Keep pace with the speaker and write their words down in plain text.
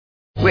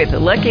With the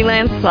Lucky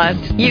Land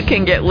Slots, you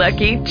can get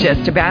lucky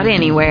just about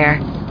anywhere.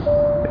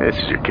 This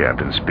is your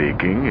captain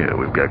speaking.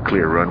 We've got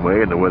clear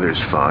runway and the weather's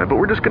fine, but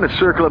we're just going to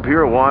circle up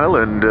here a while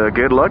and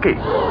get lucky.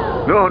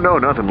 No,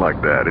 nothing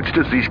like that. It's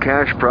just these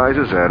cash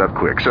prizes add up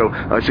quick. So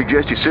I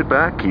suggest you sit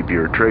back, keep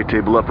your tray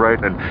table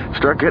upright, and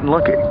start getting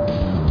lucky.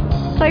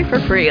 Play for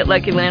free at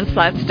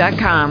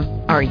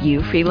LuckyLandSlots.com. Are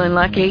you feeling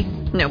lucky?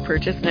 No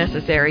purchase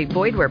necessary.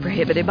 Void where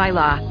prohibited by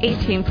law.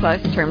 18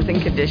 plus terms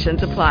and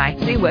conditions apply.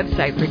 See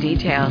website for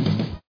details.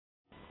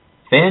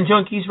 Fan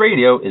Junkies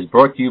Radio is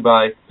brought to you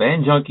by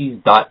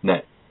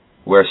FanJunkies.net,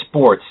 where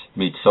sports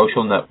meets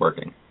social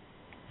networking.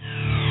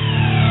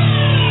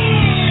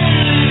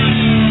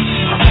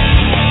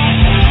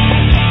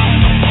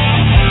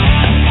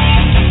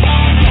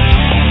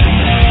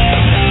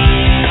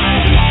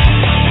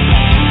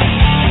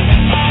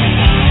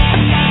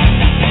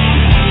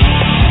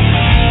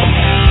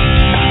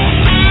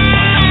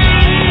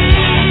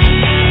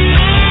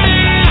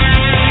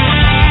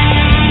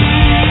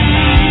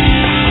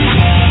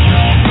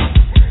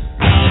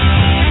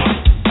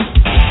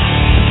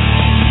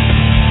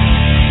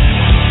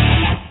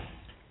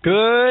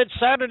 Good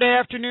Saturday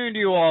afternoon to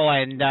you all,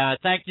 and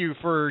thank you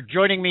for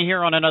joining me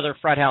here on another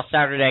Frat House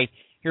Saturday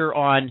here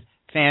on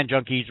Fan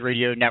Junkies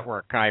Radio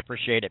Network. I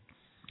appreciate it.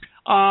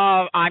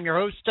 I'm your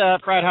host,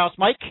 Frat House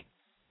Mike,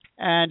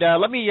 and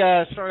let me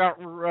start out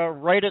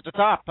right at the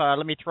top.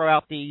 Let me throw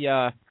out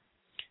the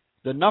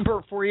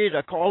number for you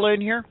to call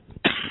in here.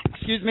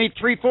 Excuse me,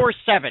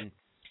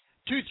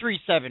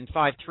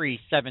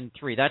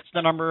 347-237-5373. That's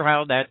the number.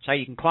 That's how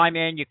you can climb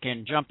in. You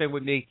can jump in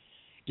with me.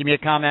 Give me a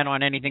comment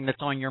on anything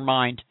that's on your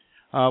mind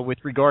with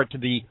regard to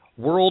the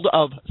world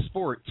of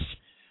sports.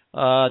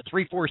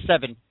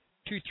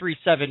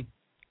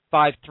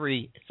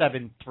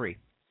 347-237-5373.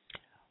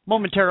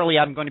 Momentarily,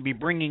 I'm going to be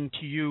bringing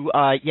to you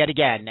yet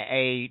again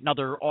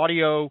another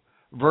audio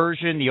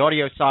version, the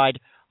audio side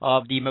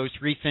of the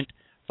most recent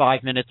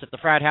 5 Minutes at the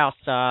Frat House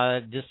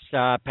this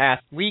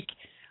past week,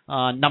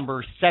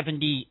 number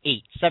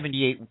 78.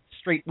 78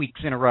 straight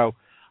weeks in a row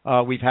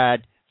we've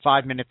had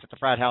 5 Minutes at the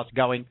Frat House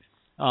going.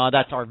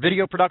 That's our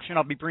video production.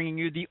 I'll be bringing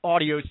you the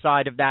audio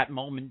side of that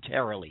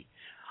momentarily.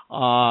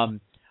 But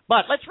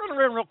let's run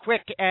around real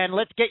quick and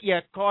let's get you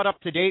caught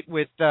up to date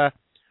with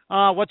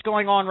what's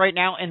going on right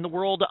now in the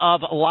world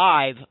of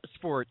live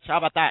sports. How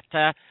about that?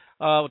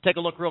 We'll take a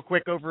look real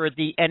quick over at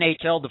the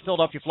NHL. The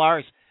Philadelphia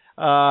Flyers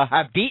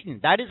have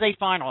beaten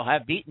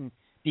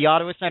the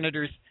Ottawa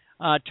Senators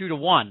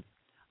 2-1.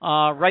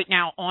 Right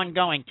now,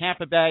 ongoing,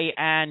 Tampa Bay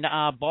and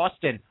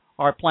Boston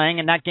are playing,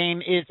 and that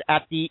game is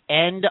at the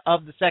end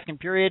of the second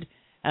period,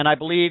 and I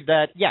believe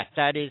that, yes,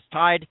 that is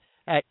tied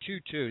at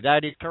 2-2.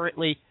 That is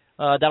currently,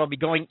 that'll be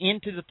going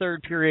into the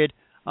third period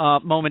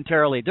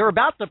momentarily. They're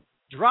about to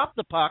drop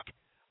the puck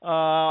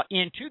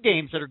in two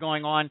games that are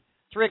going on,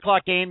 3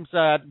 o'clock games.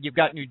 You've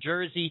got New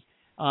Jersey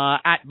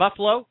at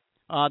Buffalo.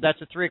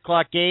 That's a 3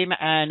 o'clock game,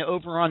 and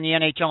over on the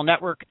NHL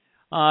Network,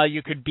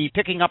 you could be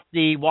picking up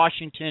the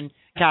Washington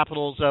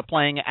Capitals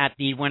playing at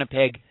the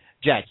Winnipeg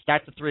Jets.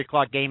 That's a 3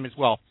 o'clock game as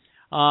well.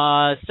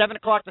 7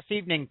 o'clock this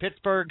evening,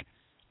 Pittsburgh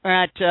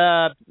at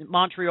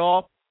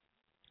Montreal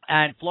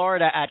and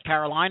Florida at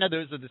Carolina.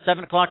 Those are the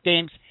 7 o'clock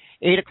games.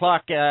 8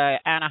 o'clock,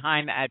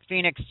 Anaheim at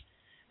Phoenix.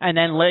 And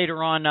then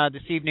later on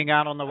this evening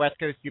out on the West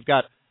Coast, you've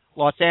got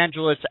Los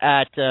Angeles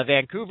at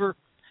Vancouver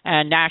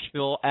and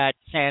Nashville at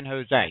San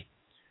Jose.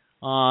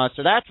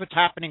 So that's what's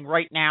happening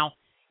right now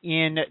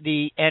in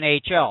the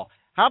NHL.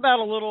 How about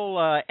a little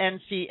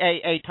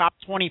NCAA top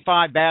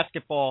 25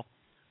 basketball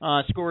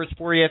scores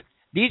for you?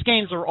 These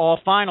games are all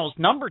finals.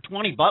 Number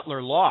 20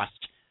 Butler lost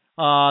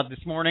this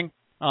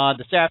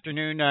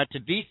afternoon to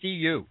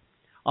VCU,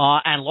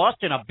 and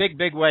lost in a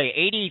big way.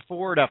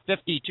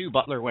 84-52,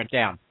 Butler went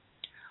down.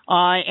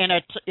 In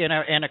a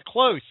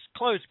close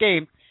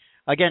game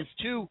against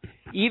two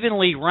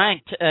evenly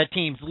ranked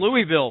teams,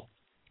 Louisville,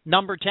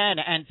 number 10,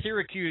 and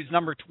Syracuse,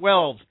 number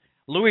 12.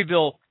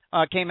 Louisville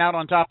came out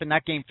on top in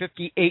that game,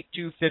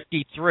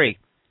 58-53.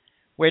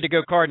 Way to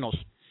go, Cardinals.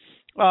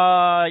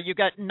 You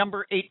got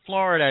number 8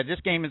 Florida. This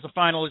game is a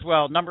final as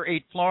well. Number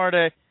 8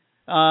 Florida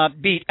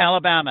beat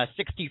Alabama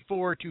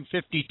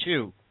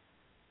 64-52.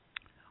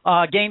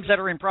 Games that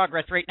are in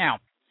progress right now.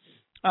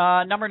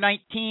 Number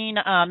 19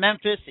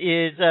 Memphis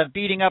is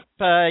beating up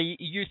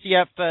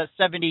UCF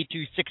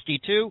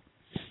 70-62.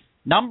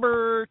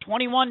 Number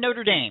 21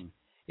 Notre Dame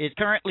is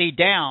currently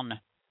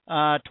down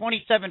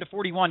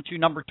 27-41 to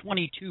number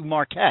 22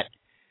 Marquette.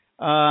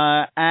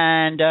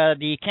 And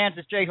the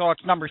Kansas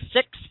Jayhawks, number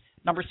 6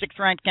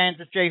 ranked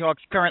Kansas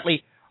Jayhawks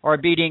currently are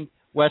beating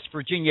West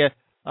Virginia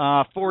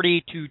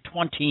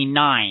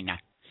 40-29.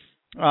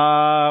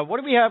 What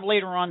do we have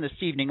later on this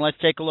evening? Let's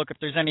take a look if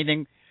there's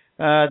anything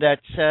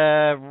that's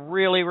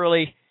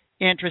really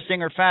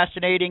interesting or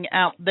fascinating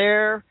out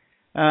there.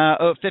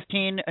 Number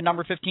 15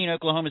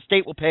 Oklahoma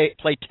State will play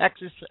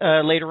Texas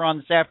later on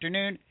this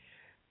afternoon.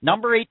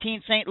 Number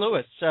 18 St.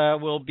 Louis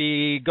will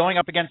be going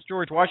up against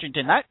George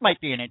Washington. That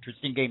might be an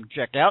interesting game to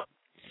check out.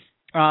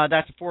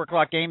 That's a 4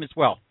 o'clock game as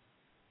well.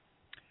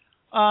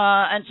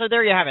 And so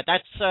there you have it.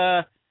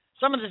 That's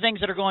some of the things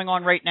that are going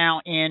on right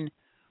now in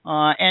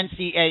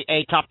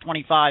NCAA Top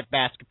 25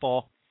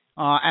 basketball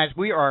as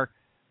we are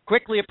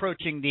quickly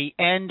approaching the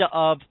end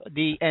of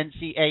the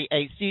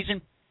NCAA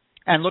season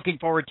and looking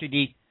forward to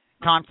the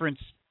conference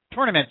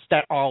tournaments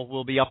that all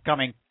will be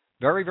upcoming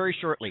very, very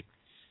shortly.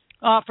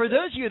 For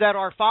those of you that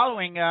are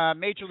following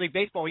Major League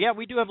Baseball, yeah,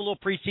 we do have a little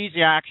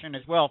preseason action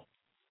as well.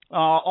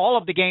 All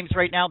of the games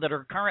right now that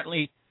are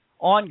currently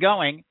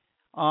ongoing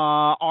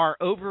are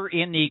over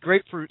in the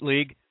Grapefruit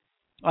League.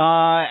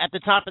 At the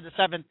top of the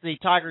seventh, the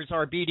Tigers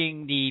are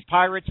beating the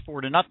Pirates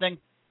 4-0.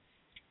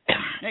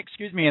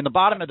 Excuse me. In the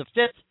bottom of the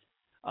fifth,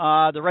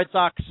 the Red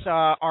Sox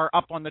are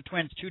up on the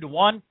Twins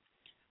 2-1.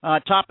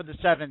 Top of the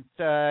seventh,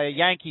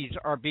 Yankees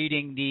are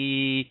beating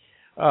the,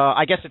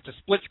 I guess it's a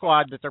split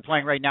squad that they're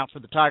playing right now for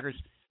the Tigers.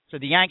 So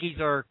the Yankees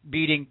are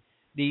beating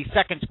the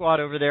second squad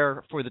over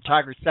there for the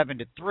Tigers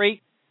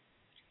 7-3.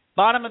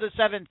 Bottom of the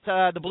seventh,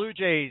 the Blue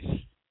Jays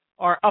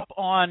are up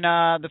on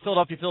the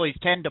Philadelphia Phillies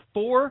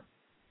 10-4.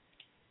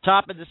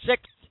 Top of the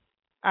sixth,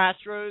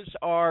 Astros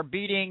are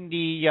beating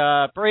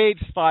the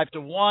Braves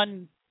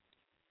 5-1.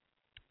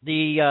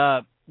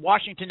 The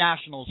Washington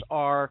Nationals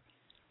are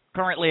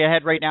currently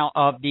ahead right now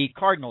of the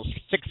Cardinals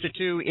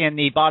 6-2 in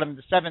the bottom of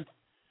the seventh.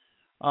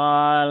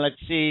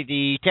 Let's see,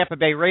 the Tampa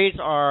Bay Rays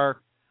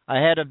are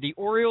ahead of the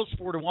Orioles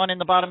 4-1 in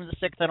the bottom of the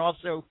sixth, and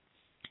also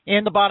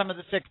in the bottom of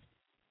the sixth,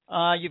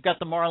 you've got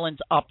the Marlins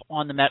up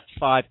on the Mets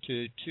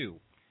 5-2.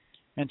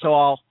 And so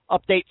I'll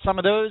update some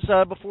of those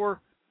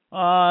before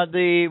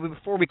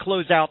we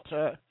close out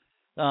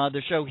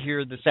the show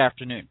here this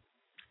afternoon.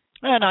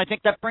 And I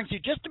think that brings you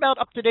just about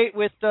up to date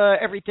with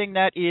everything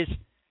that is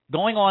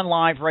going on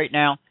live right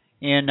now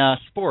in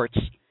sports.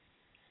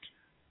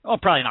 Well,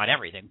 probably not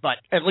everything, but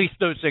at least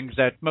those things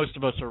that most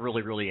of us are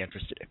really, really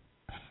interested in.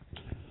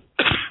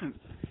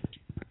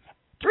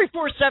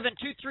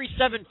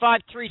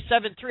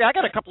 347-237-5373. I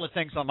got a couple of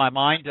things on my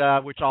mind,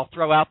 which I'll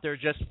throw out there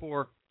just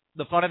for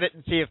the fun of it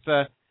and see if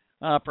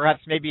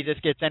perhaps maybe this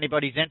gets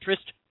anybody's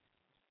interest.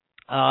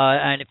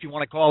 And if you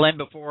want to call in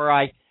before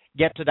I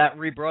get to that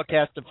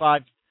rebroadcast of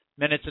 5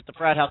 minutes at the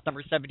Frat House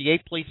number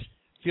 78, please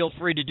feel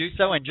free to do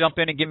so and jump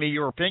in and give me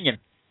your opinion.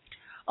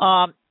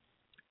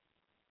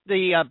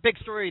 The big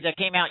story that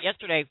came out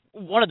yesterday,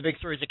 one of the big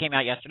stories that came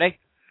out yesterday,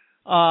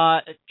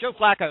 Joe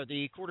Flacco,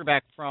 the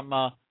quarterback from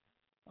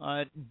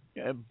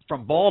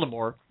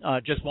Baltimore,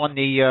 just won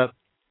the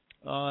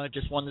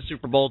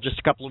Super Bowl just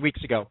a couple of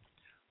weeks ago.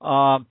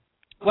 Well,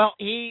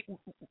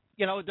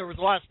 there was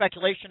a lot of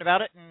speculation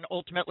about it, and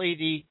ultimately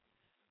the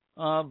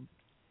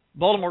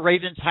Baltimore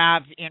Ravens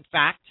have, in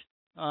fact,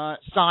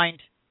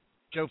 signed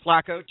Joe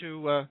Flacco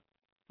to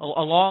a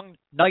long,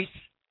 nice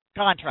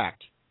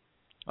contract.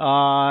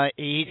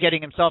 He's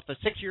getting himself a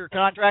 6-year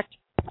contract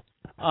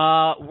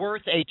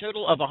worth a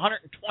total of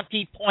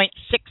 $120.6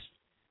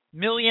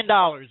 million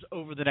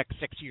over the next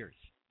 6 years.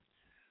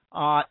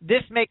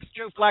 This makes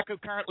Joe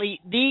Flacco currently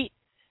the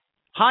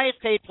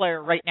highest paid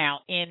player right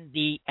now in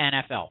the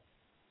NFL.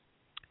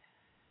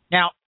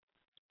 Now,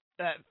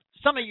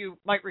 some of you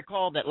might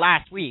recall that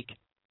last week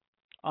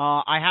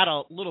I had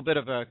a little bit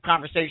of a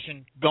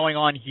conversation going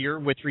on here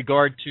with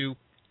regard to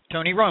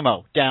Tony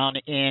Romo down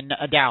in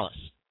Dallas.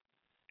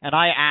 And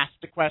I asked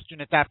the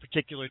question at that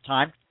particular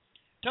time,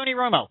 Tony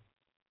Romo,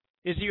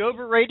 is he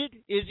overrated,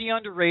 is he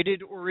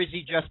underrated, or is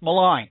he just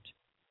maligned?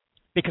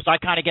 Because I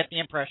kind of get the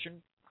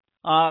impression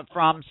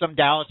from some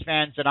Dallas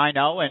fans that I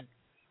know and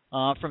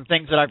from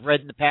things that I've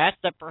read in the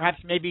past that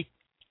perhaps maybe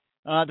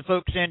the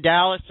folks in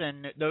Dallas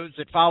and those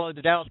that follow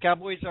the Dallas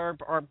Cowboys are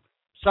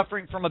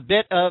suffering from a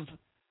bit of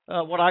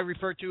what I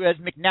refer to as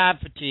McNabb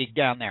fatigue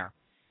down there,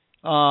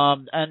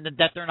 and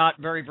that they're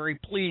not very, very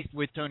pleased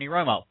with Tony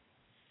Romo.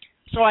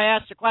 So I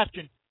asked the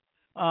question,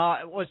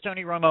 was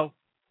Tony Romo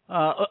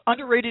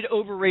underrated,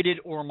 overrated,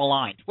 or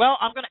maligned? Well,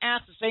 I'm going to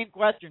ask the same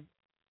question,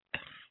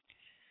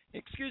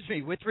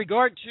 with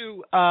regard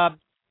to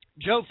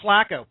Joe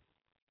Flacco.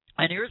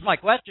 And here's my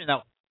question,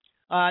 though.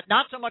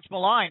 Not so much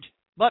maligned,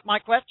 but my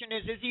question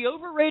is he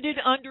overrated,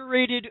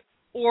 underrated,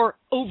 or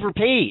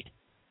overpaid?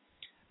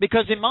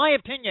 Because in my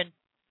opinion,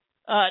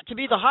 to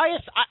be the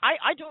highest,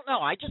 I don't know.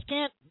 I just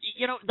can't,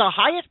 the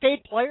highest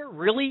paid player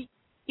really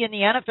in the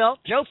NFL,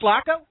 Joe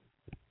Flacco?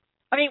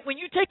 I mean, when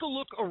you take a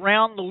look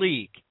around the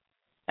league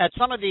at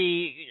some of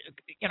the,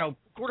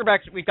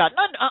 quarterbacks that we've got,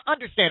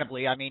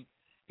 understandably, I mean,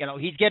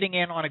 he's getting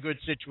in on a good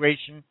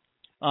situation.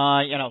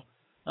 Some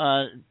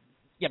of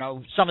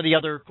the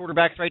other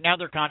quarterbacks right now,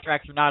 their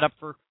contracts are not up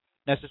for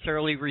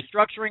necessarily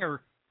restructuring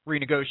or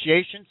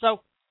renegotiation.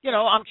 So,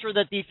 I'm sure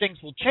that these things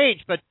will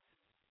change. But,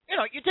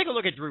 you take a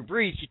look at Drew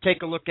Brees, you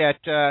take a look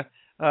at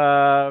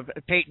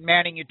Peyton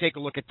Manning, you take a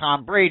look at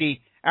Tom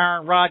Brady,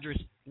 Aaron Rodgers.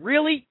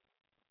 Really?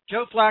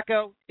 Joe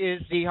Flacco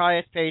is the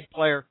highest paid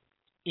player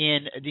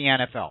in the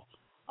NFL.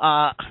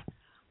 I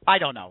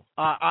don't know.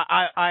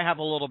 I have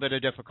a little bit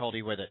of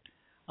difficulty with it.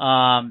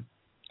 I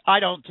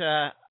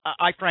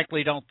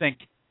frankly don't think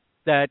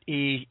that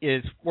he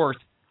is worth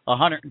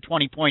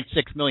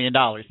 $120.6 million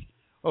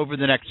over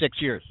the next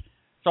 6 years.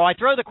 So I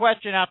throw the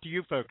question out to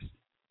you folks.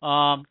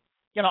 I'm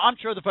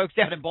sure the folks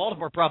down in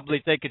Baltimore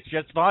probably think it's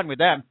just fine with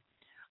them.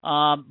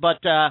 But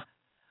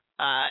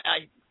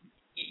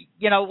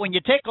when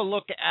you take a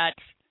look at,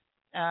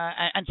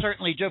 and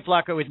certainly Joe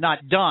Flacco is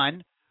not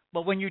done,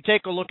 but when you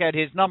take a look at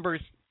his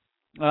numbers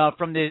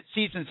from the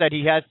seasons that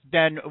he has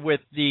done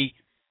with the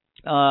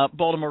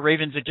Baltimore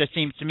Ravens, it just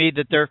seems to me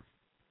that they're,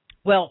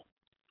 well,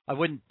 I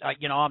wouldn't,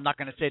 I'm not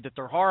going to say that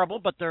they're horrible,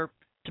 but to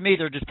me,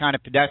 they're just kind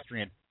of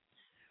pedestrian.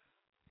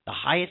 The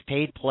highest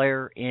paid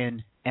player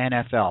in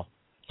NFL.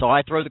 So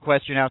I throw the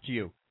question out to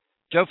you.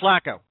 Joe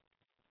Flacco,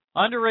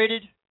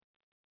 underrated,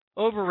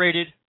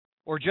 overrated,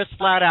 or just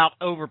flat out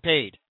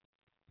overpaid?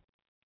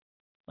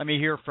 Let me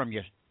hear from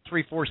you.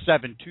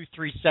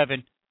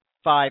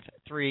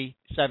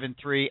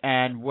 347-237-5373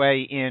 and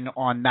weigh in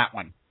on that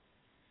one.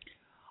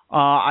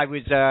 I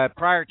was,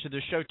 prior to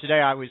the show today,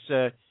 I was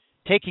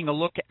taking a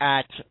look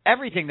at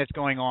everything that's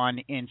going on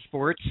in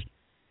sports,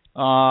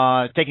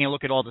 taking a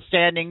look at all the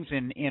standings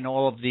in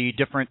all of the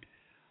different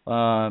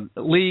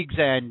leagues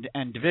and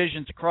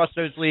divisions across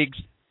those leagues.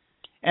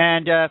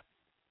 And,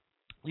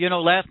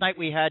 last night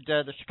we had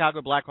the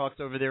Chicago Blackhawks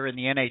over there in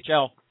the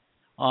NHL.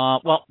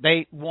 Well,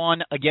 they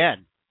won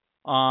again.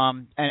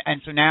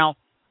 And so now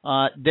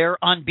their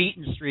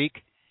unbeaten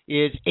streak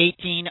is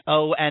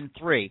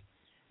 18-0-3.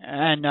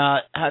 And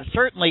have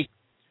certainly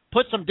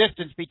put some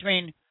distance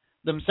between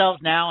themselves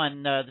now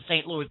and the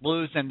St. Louis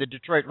Blues and the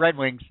Detroit Red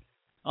Wings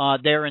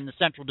there in the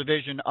Central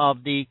Division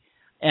of the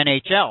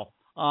NHL.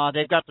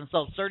 They've got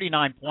themselves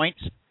 39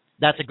 points.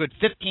 That's a good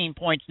 15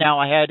 points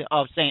now ahead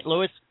of St.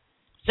 Louis,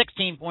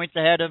 16 points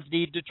ahead of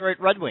the Detroit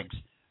Red Wings.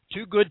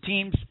 Two good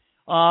teams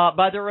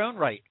by their own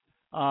right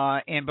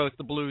in both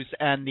the Blues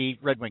and the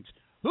Red Wings.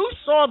 Who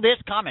saw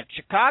this comment?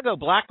 Chicago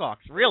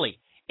Blackhawks, really,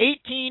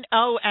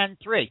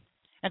 18-0-3.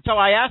 And so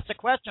I asked the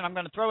question, I'm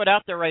going to throw it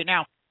out there right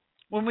now.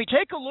 When we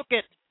take a look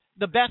at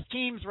the best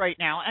teams right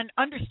now, and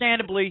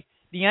understandably,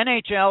 the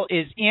NHL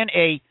is in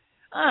a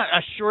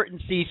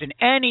shortened season.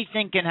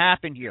 Anything can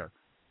happen here.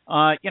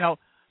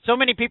 So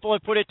many people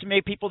have put it to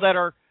me, people that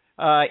are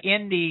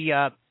in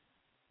the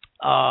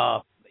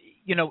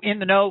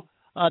know.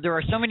 There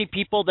are so many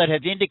people that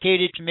have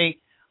indicated to me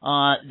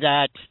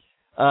that,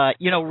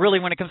 really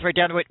when it comes right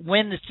down to it,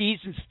 when the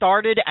season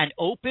started and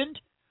opened,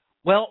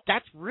 well,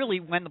 that's really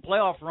when the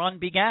playoff run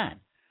began.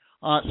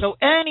 So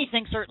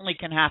anything certainly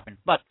can happen.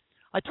 But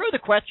I throw the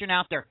question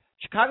out there,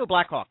 Chicago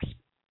Blackhawks,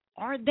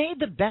 are they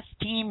the best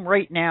team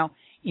right now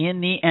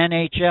in the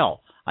NHL?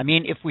 I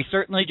mean, if we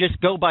certainly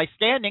just go by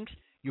standings,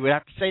 you would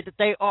have to say that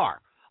they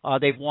are.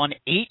 They've won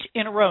 8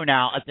 in a row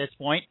now at this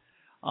point.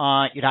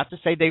 You'd have to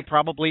say they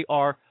probably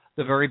are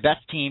the very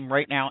best team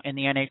right now in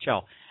the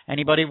NHL.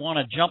 Anybody want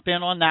to jump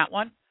in on that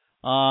one?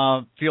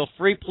 Feel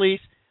free,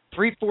 please.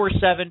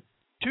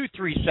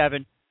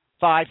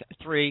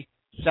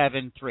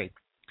 347-237-5373.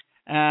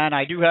 And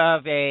I do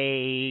have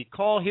a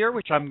call here,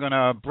 which I'm going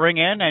to bring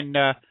in, and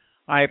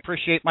I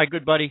appreciate my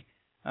good buddy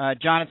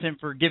Jonathan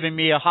for giving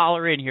me a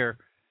holler in here.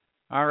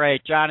 All right,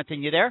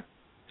 Jonathan, you there?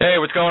 Hey,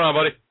 what's going on,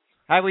 buddy?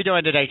 How are we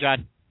doing today,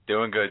 John?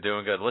 Doing good.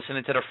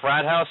 Listening to the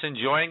Frat House,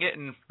 enjoying it,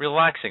 and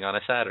relaxing on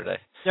a Saturday.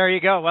 There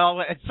you go.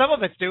 Well, some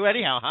of us do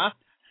anyhow, huh?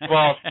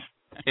 Well,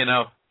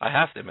 I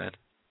have to, man.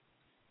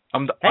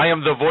 I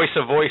am the voice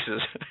of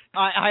voices.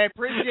 I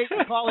appreciate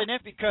you calling in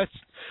because,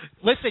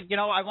 listen,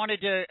 I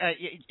wanted to,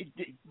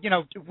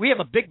 we have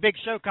a big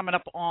show coming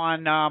up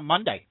on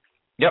Monday.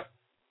 Yep.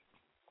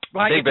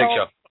 Big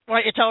show. Why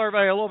don't you tell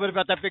everybody a little bit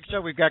about that big show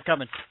we've got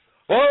coming?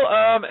 Well,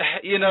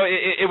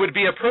 it would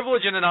be a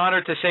privilege and an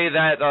honor to say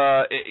that,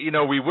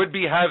 we would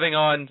be having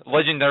on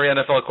legendary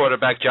NFL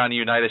quarterback Johnny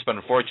Unitas, but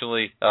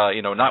unfortunately,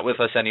 not with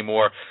us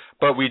anymore.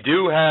 But we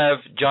do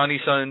have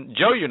Johnny's son,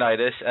 Joe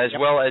Unitas, as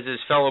well as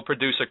his fellow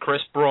producer,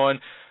 Chris Braun.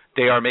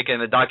 They are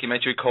making a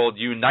documentary called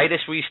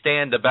Unitas We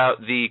Stand about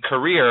the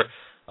career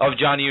of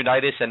Johnny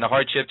Unitas and the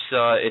hardships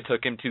it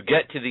took him to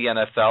get to the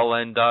NFL.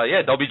 And,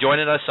 they'll be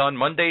joining us on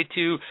Monday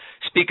to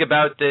speak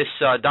about this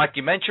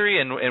documentary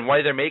and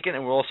why they're making it.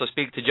 And we'll also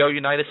speak to Joe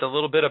Unitas a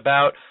little bit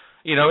about,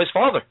 his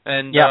father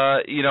and,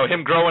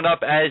 him growing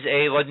up as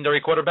a legendary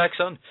quarterback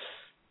son.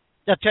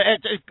 It's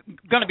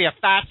going to be a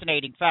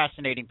fascinating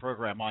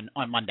program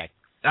on Monday.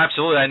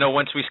 Absolutely. I know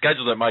once we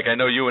scheduled it, Mike, I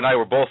know you and I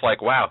were both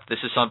like, wow, this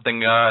is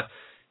something,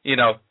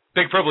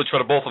 big privilege for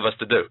the both of us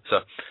to do. So.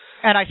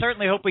 And I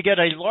certainly hope we get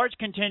a large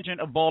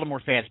contingent of Baltimore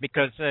fans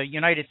because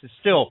Unitas is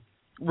still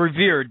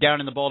revered down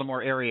in the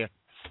Baltimore area.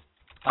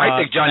 I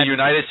think Johnny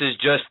Unitas is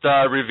just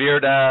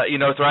revered,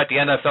 throughout the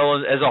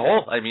NFL as a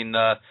whole. I mean,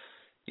 I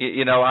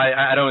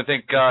don't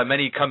think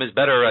many come as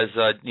better as,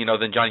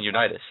 than Johnny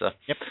Unitas. So.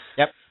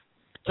 Yep.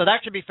 So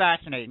that should be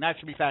fascinating.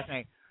 Let me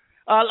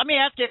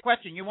ask you a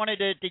question.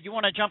 Did you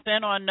want to jump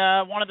in on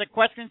one of the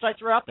questions I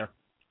threw out there?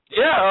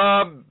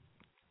 Yeah,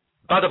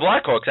 about the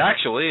Blackhawks,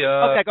 actually.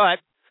 Okay, go ahead.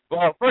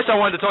 Well, first I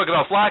wanted to talk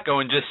about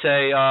Flacco and just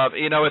say,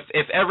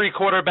 if every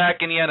quarterback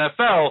in the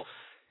NFL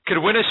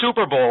could win a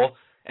Super Bowl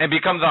and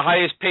become the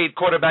highest paid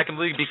quarterback in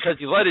the league because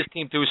he led his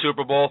team to a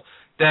Super Bowl,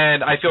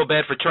 then I feel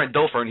bad for Trent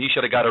Dilfer, and he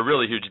should have got a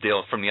really huge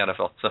deal from the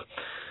NFL. So,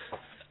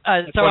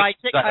 So I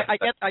think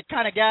I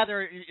kind of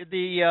gather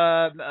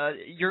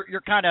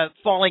you're kind of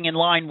falling in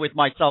line with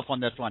myself on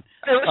this one.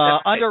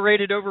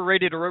 Underrated,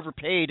 overrated, or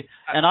overpaid,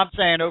 and I'm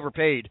saying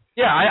overpaid.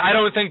 Yeah, I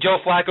don't think Joe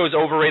Flacco is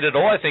overrated at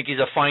all. I think he's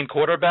a fine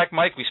quarterback,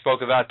 Mike. We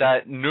spoke about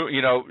that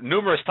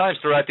numerous times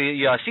throughout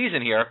the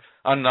season here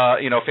on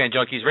Fan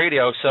Junkies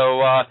Radio.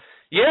 So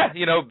yeah,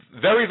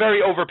 very,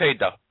 very overpaid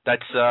though.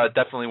 That's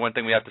definitely one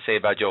thing we have to say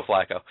about Joe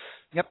Flacco.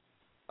 Yep.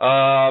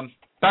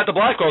 About the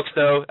Blackhawks,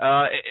 though,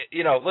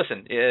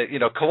 listen,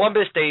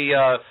 Columbus, they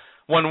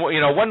won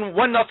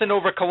 1-0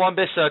 over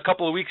Columbus a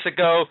couple of weeks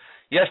ago.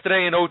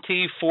 Yesterday in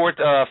OT,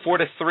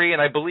 4-3,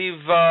 and I believe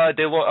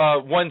they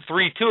won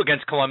 3-2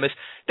 against Columbus.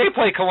 They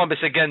play Columbus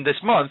again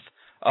this month.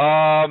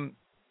 I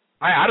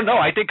don't know.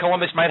 I think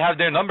Columbus might have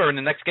their number in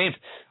the next game.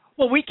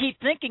 Well, we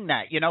keep thinking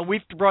that.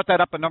 We've brought that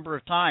up a number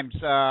of times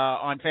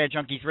on Fan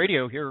Junkies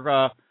Radio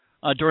here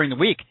during the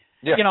week.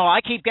 Yeah.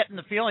 I keep getting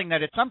the feeling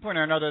that at some point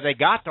or another they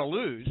got to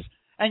lose.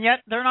 And yet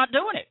they're not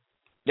doing it.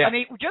 Yeah. I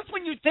mean, just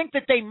when you think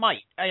that they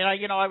might,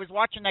 I was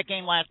watching that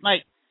game last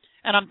night,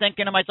 and I'm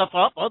thinking to myself,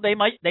 oh, they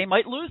might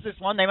lose this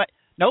one. They might.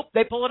 Nope,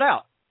 they pull it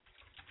out.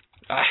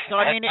 So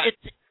I mean,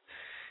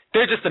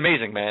 they're just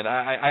amazing, man.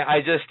 I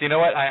just, you know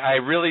what? I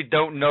really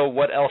don't know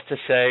what else to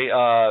say.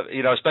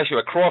 Especially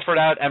with Crawford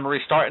out, Emery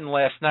starting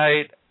last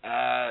night.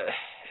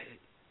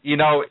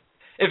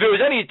 If it was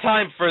any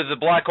time for the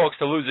Blackhawks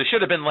to lose, it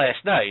should have been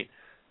last night.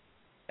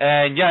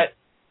 And yet,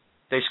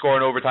 they score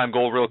an overtime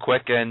goal real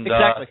quick and,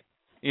 exactly.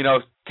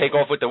 Take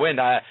off with the win.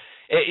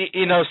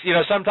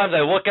 Sometimes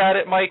I look at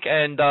it, Mike,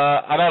 and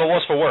I'm at a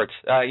loss for words.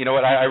 You know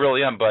what? I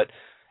really am. But,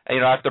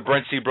 after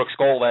Brent Seabrook's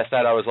goal last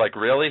night, I was like,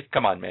 really?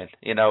 Come on, man.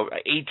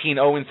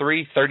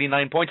 18-0-3,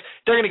 39 points.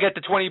 They're going to get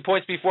to 20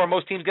 points before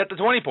most teams get to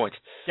 20 points.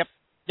 Yep.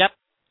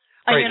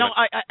 And,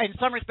 in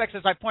some respects,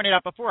 as I pointed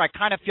out before, I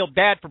kind of feel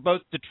bad for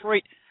both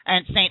Detroit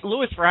and St.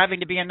 Louis for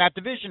having to be in that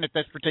division at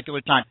this particular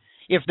time.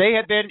 If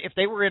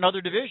they were in other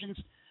divisions,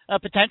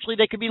 potentially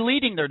they could be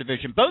leading their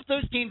division. Both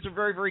those teams are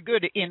very, very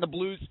good in the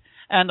Blues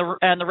and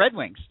the Red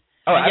Wings,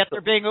 and yet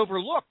they're being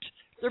overlooked.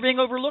 They're being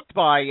overlooked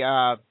by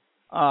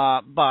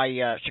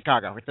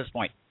Chicago at this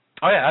point.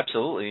 Oh yeah,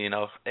 absolutely.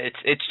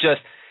 It's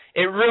just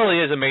it really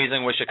is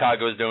amazing what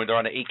Chicago is doing. They're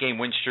on an 8-game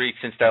win streak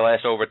since their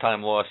last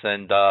overtime loss,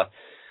 and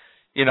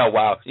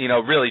wow,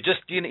 really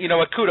just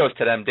kudos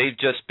to them. They've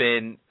just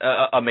been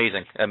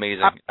amazing.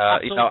 Absolutely.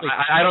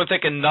 I don't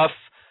think enough.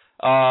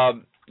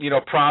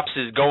 Props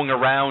is going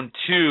around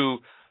to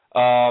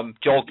Joel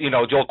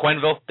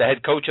Quenneville, the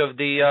head coach of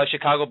the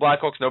Chicago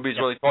Blackhawks. Nobody's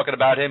really talking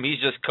about him. He's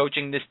just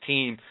coaching this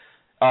team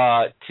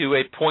to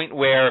a point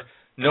where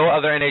no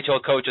other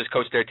NHL coach has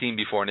coached their team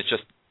before, and it's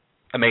just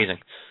amazing.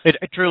 It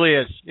truly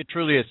is. It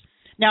truly is.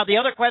 Now, the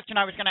other question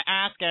I was going to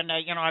ask, and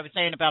I was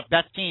saying about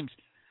best teams.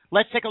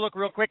 Let's take a look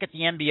real quick at the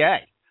NBA,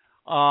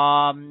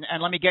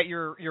 and let me get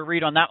your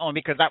read on that one,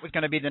 because that was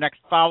going to be the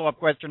next follow-up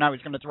question I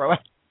was going to throw out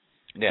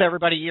to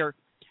everybody here.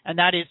 And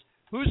that is,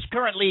 who's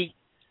currently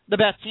the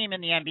best team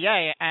in the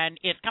NBA? And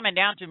it's coming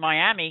down to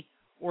Miami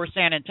or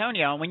San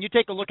Antonio. And when you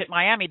take a look at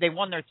Miami, they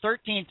won their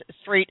 13th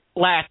straight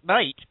last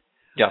night.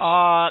 Yes.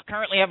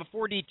 Currently have a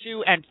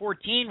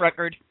 42-14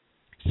 record.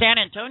 San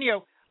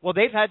Antonio, well,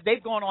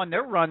 they've gone on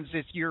their runs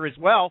this year as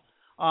well.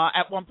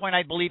 At one point,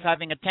 I believe,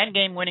 having a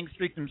 10-game winning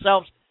streak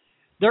themselves.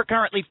 They're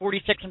currently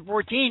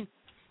 46-14.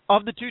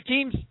 Of the two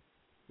teams,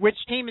 which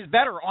team is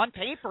better? On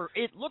paper,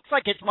 it looks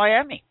like it's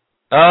Miami.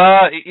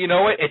 You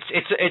know what?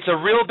 It's a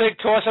real big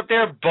toss up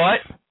there,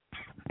 but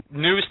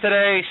news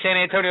today: San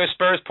Antonio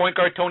Spurs point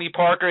guard Tony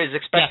Parker is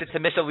expected to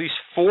miss at least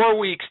 4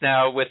 weeks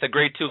now with a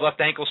grade 2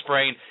 left ankle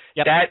sprain.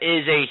 Yep. That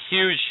is a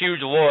huge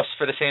loss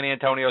for the San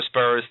Antonio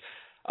Spurs.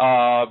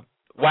 Wow,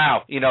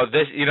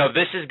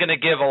 this is going to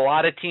give a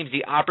lot of teams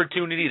the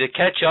opportunity to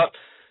catch up,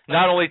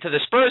 not only to the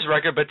Spurs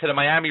record but to the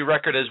Miami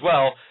record as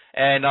well.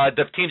 And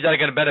the teams that are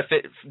going to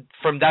benefit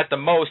from that the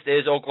most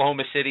is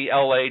Oklahoma City,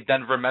 LA,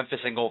 Denver,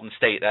 Memphis, and Golden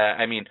State.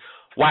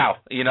 Wow.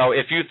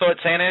 If you thought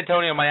San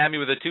Antonio and Miami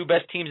were the two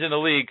best teams in the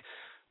league,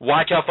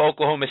 watch out for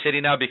Oklahoma City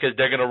now, because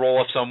they're going to roll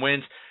off some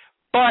wins.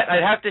 But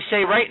I'd have to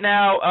say right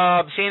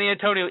now, San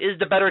Antonio is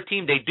the better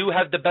team. They do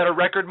have the better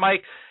record,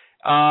 Mike.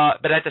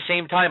 But at the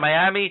same time,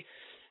 Miami,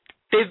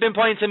 they've been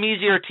playing some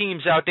easier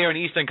teams out there in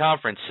the Eastern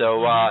Conference.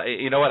 So,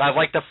 you know what, I'd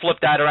like to flip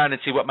that around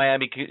and see what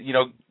Miami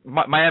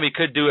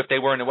could do if they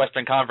were in the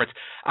Western Conference.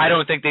 I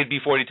don't think they'd be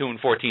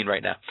 42-14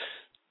 right now.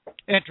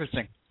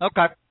 Interesting.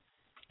 Okay.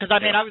 Because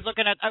I was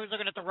looking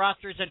at the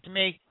rosters, and to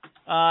me,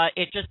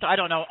 it just, I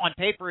don't know, on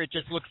paper it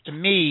just looks to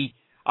me,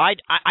 I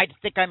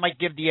think I might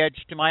give the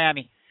edge to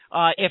Miami.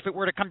 If it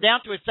were to come down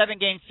to a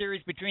 7-game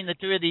series between the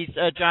two of these,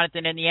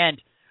 Jonathan, in the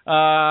end,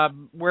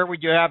 where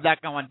would you have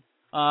that going?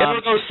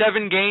 It'll go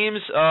 7 games.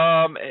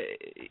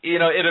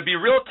 It'll be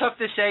real tough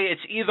to say.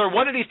 It's either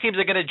one of these teams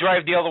are going to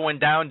drive the other one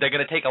down. They're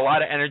going to take a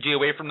lot of energy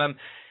away from them.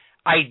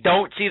 I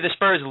don't see the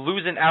Spurs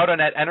losing out on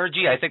that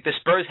energy. I think the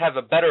Spurs have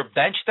a better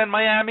bench than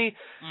Miami.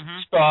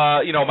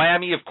 Mm-hmm.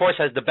 Miami, of course,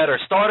 has the better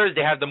starters.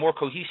 They have the more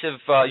cohesive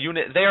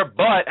unit there.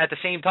 But at the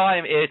same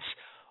time, it's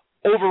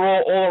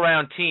overall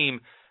all-around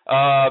team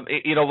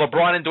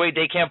LeBron and Dwayne,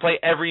 they can't play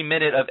every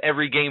minute of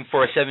every game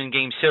for a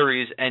 7-game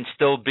series and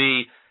still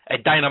be a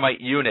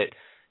dynamite unit.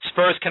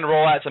 Spurs can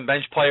roll out some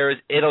bench players.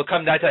 It'll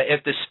come down to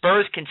if the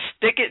Spurs can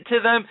stick it to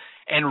them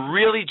and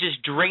really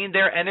just drain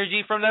their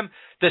energy from them,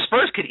 the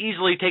Spurs could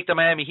easily take the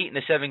Miami Heat in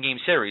a 7-game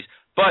series.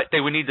 But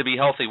they would need to be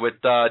healthy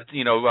with,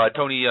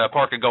 Tony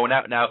Parker going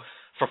out now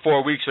for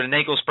 4 weeks with an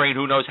ankle sprain.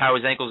 Who knows how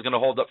his ankle is going to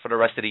hold up for the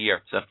rest of the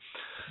year. So,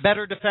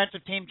 better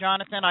defensive team,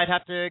 Jonathan. I'd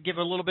have to give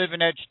a little bit of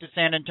an edge to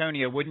San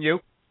Antonio, wouldn't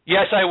you?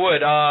 Yes, I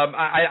would.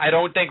 I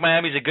don't think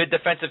Miami's a good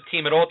defensive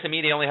team at all. To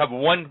me, they only have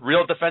one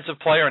real defensive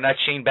player, and that's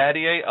Shane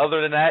Battier.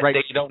 Other than that,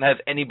 They don't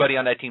have anybody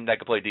on that team that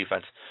can play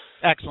defense.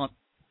 Excellent.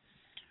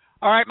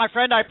 All right, my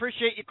friend, I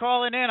appreciate you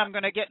calling in. I'm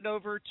going to get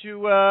over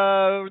to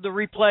the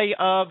replay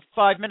of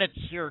 5 minutes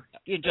here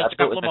in just a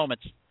couple of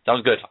moments.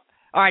 Sounds good.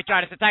 All right,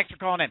 Jonathan, thanks for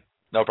calling in.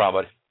 No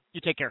problem, buddy. You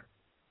take care.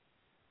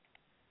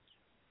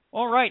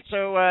 All right,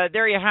 so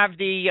there you have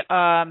the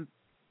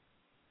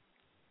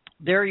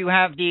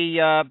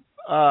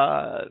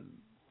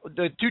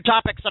two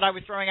topics that I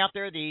was throwing out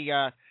there.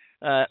 The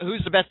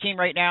who's the best team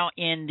right now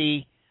in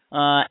the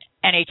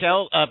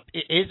NHL?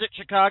 Is it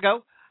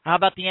Chicago? How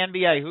about the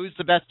NBA? Who's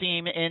the best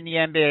team in the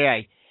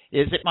NBA?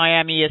 Is it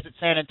Miami? Is it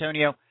San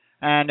Antonio?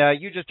 And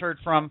you just heard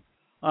from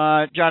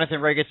Jonathan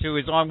Regis, who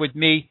is on with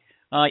me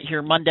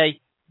here Monday,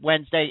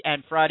 Wednesday,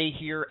 and Friday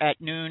here at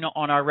noon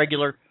on our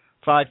regular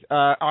Fan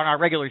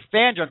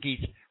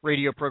Junkies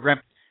radio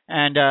program.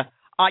 And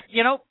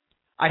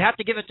I'd have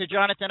to give it to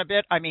Jonathan a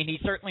bit. I mean, he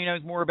certainly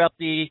knows more about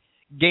the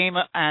game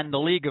and the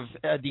league of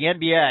the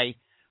NBA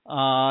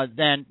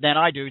than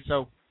I do.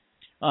 So,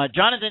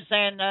 Jonathan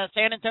saying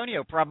San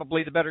Antonio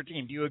probably the better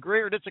team. Do you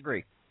agree or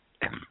disagree?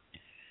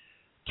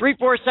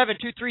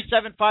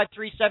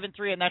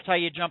 347-237-5373, and that's how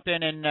you jump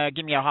in and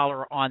give me a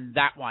holler on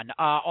that one.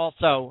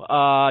 Also,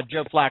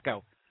 Joe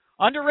Flacco,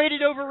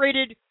 underrated,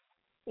 overrated,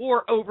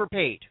 or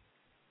overpaid?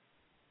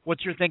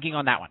 What's your thinking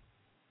on that one?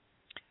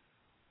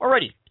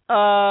 Alrighty.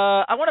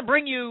 I want to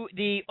bring you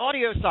the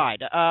audio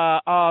side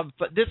of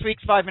this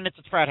week's 5 Minutes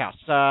at Frat House,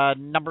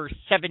 number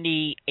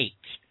 78.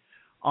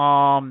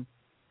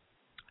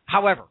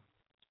 However,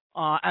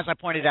 as I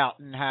pointed out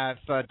and have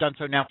done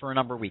so now for a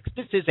number of weeks,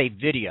 this is a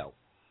video.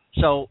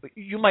 So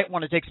you might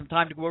want to take some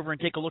time to go over and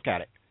take a look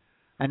at it.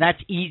 And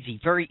that's easy,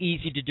 very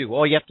easy to do.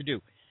 All you have to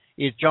do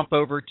is jump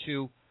over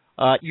to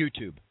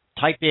YouTube.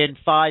 Type in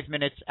 5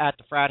 Minutes at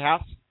the Frat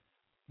House.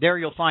 There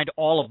you'll find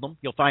all of them.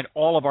 You'll find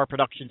all of our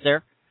productions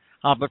there.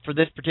 But for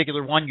this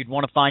particular one, you'd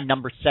want to find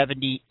number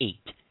 78.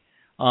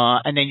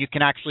 And then you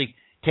can actually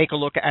take a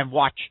look and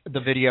watch the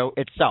video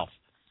itself.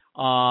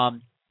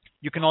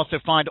 You can also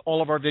find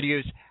all of our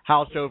videos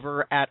housed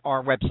over at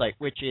our website,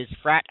 which is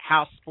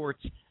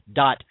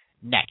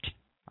frathousesports.net.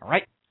 All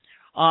right?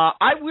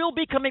 I will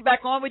be coming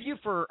back on with you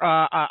for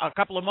a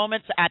couple of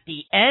moments at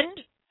the end.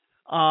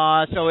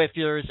 So if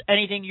there's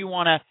anything you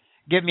want to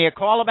give me a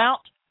call about,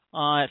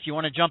 if you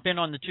want to jump in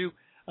on the two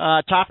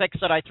topics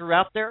that I threw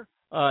out there,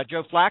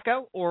 Joe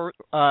Flacco or,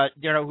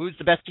 who's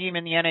the best team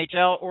in the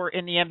NHL or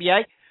in the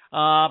NBA,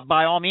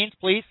 by all means,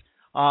 please.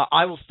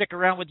 I will stick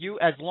around with you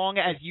as long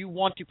as you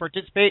want to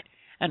participate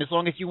and as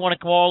long as you want to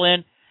call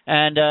in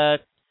and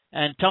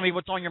tell me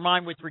what's on your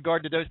mind with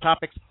regard to those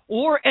topics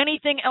or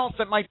anything else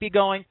that might be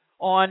going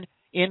on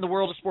in the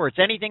world of sports.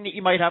 Anything that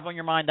you might have on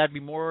your mind, I'd be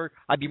more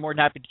than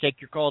happy to take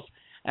your calls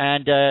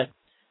and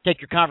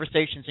take your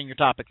conversations and your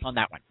topics on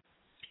that one.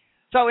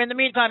 So in the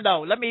meantime,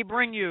 though, let me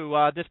bring you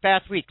this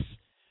past week's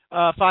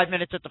 5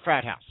 Minutes at the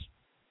Frat House.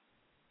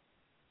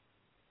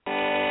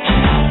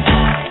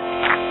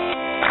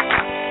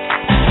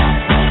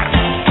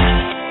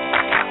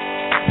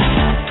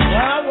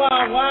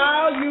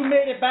 Wow, you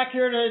made it back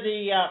here to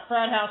the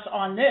Frat House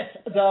on this,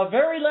 the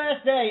very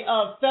last day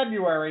of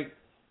February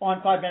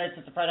on 5 Minutes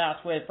at the Frat House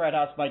with Frat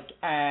House Mike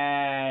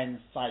and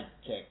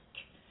Sidekick.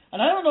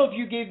 And I don't know if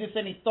you gave this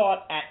any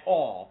thought at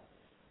all,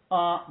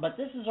 but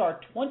this is our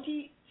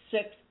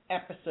 26th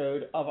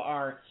episode of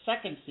our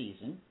second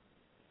season,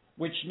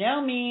 which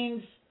now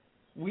means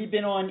we've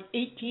been on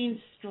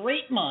 18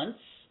 straight months,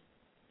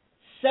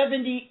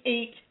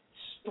 78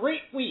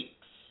 straight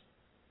weeks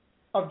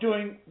of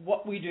doing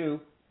what we do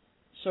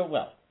so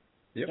well.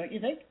 Yep. Don't you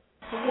think?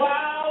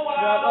 Wow,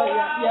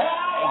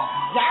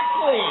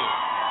 exactly.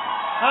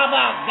 How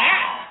about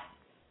that?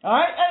 All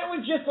right, it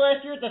was just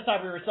last year at this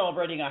time we were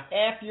celebrating a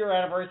half-year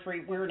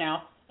anniversary. We're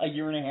now a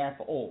year and a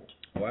half old.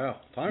 Wow,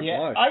 time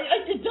flies.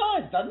 It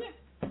does, doesn't it?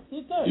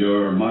 It does.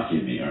 You're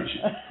mocking me, aren't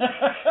you?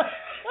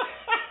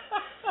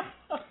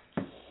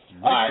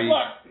 All right,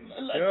 look.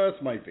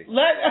 Just might be.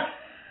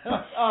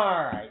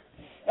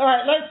 All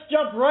right, let's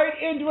jump right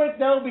into it,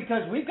 though,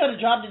 because we've got a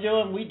job to do,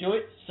 and we do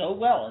it so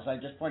well, as I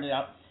just pointed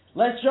out.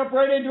 Let's jump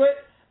right into it,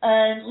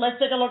 and let's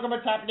take a look at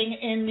what's happening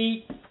in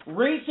the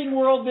racing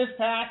world this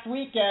past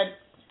weekend.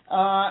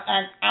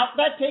 And out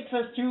that takes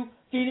us to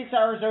Phoenix,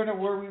 Arizona,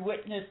 where we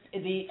witnessed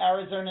the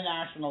Arizona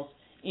Nationals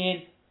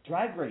in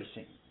drag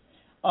racing.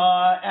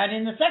 And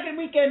in the second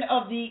weekend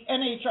of the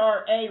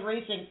NHRA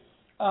racing,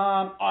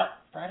 our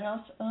Frat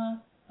House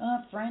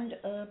friend,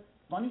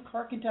 funny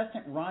car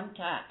contestant Ron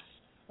Capps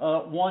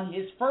won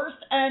his first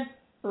and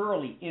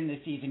early in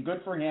the season.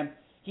 Good for him.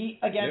 He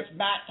against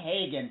Matt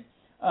Hagan,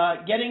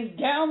 getting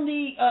down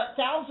the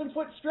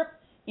 1,000-foot strip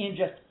in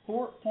just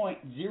 4.06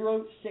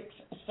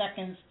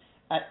 seconds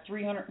at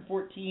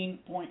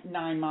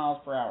 314.9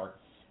 miles per hour.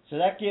 So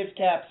that gives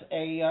Capps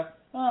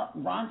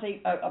Ron's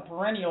a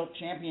perennial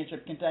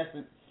championship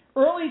contestant.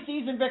 Early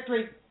season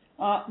victory,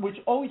 which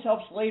always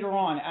helps later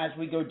on as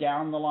we go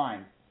down the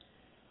line.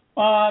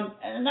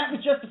 And that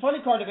was just the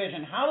funny car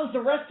division. How does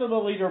the rest of the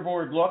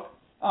leaderboard look?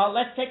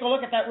 Let's take a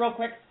look at that real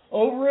quick.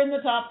 Over in the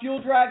top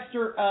fuel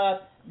dragster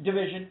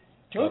division,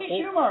 Tony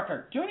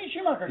Schumacher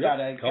got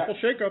a couple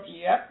shakeups.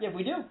 Yep,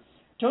 we do.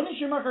 Tony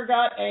Schumacher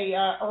got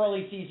a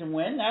early season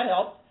win. That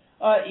helped.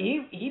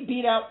 He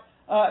beat out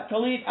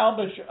Khalid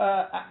Albush.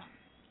 I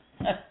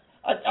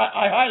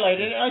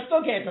highlighted it. I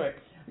still can't do it.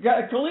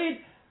 Khalid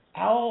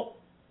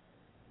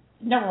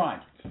never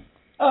mind.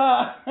 Belushi.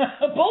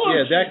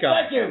 Yeah, that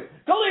guy. Thank you.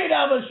 Khalid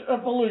Albush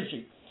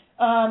Belushi.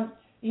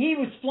 He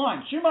was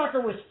flying. Schumacher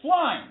was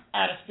flying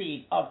at a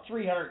speed of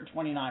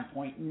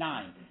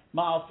 329.9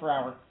 miles per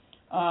hour.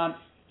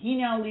 He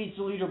now leads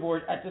the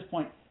leaderboard at this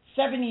point,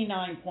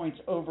 79 points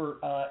over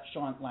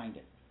Sean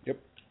Langdon. Yep.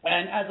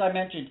 And as I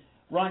mentioned,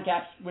 Ron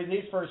Capps with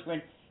his first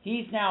win.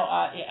 He's now,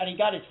 and he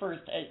got his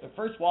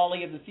first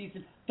Wally of the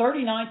season,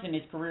 39th in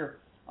his career.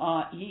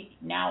 He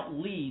now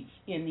leads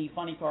in the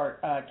funny car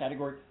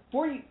category,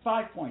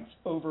 45 points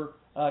over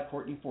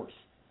Courtney Force.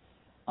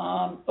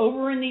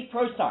 Over in the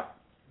Pro Stock,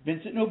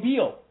 Vincent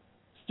Nobile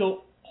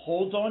still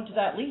holds on to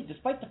that lead,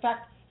 despite the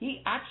fact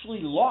he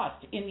actually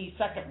lost in the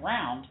second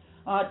round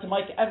to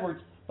Mike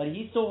Edwards, but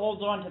he still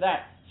holds on to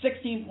that,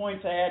 16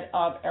 points ahead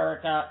of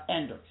Erica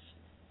Enders.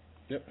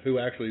 Yep, who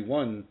actually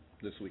won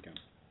this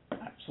weekend.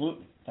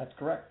 Absolutely, that's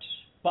correct.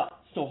 But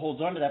still holds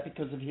on to that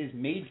because of his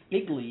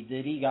big lead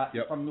that he got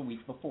from the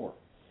week before.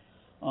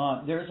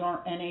 There's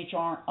our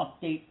NHRA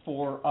update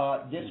for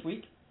this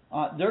week.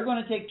 They're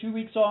going to take 2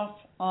 weeks off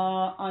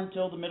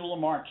until the middle of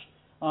March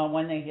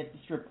when they hit the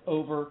strip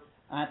over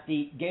at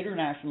the Gator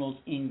Nationals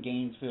in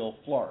Gainesville,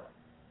 Florida.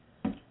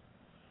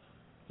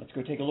 Let's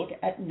go take a look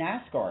at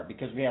NASCAR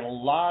because we had a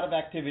lot of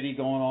activity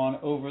going on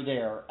over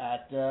there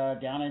at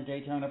down in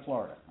Daytona,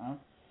 Florida.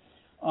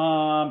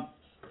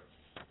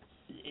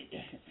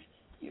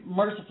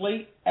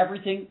 Mercifully,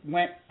 everything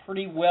went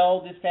pretty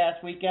well this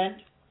past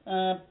weekend.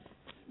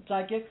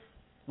 Sidekick.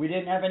 We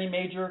didn't have any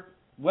major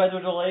weather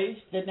delays,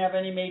 didn't have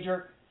any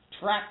major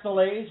track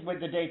delays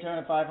with the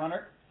Daytona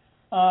 500.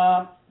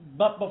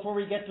 But before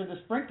we get to the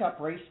Sprint Cup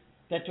race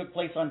that took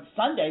place on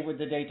Sunday with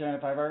the Daytona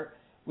 500,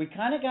 we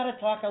kind of got to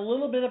talk a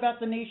little bit about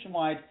the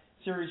Nationwide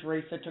Series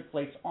race that took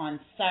place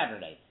on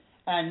Saturday.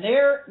 And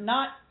there,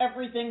 not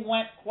everything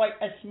went quite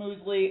as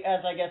smoothly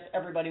as I guess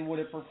everybody would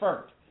have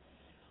preferred.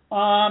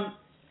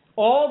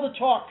 All the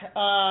talk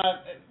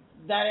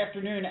that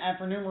afternoon and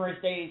for numerous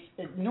days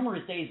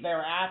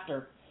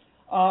thereafter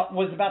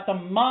was about the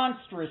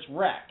monstrous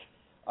wreck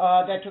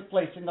that took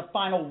place in the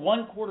final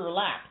one-quarter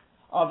lap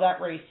of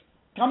that race,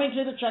 coming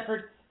to the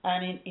checkered,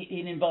 and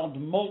it involved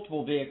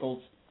multiple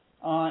vehicles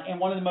in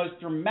one of the most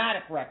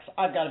dramatic wrecks,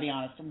 I've got to be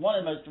honest, one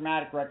of the most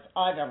dramatic wrecks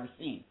I've ever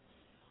seen.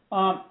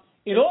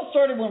 It all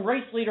started when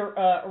race leader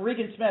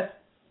Regan Smith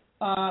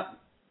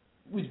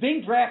was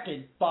being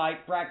drafted by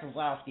Brad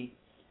Keselowski,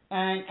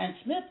 and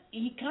Smith,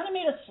 he kind of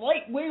made a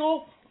slight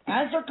wiggle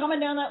as they're coming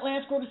down that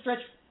last quarter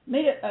stretch,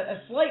 made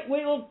a slight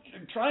wiggle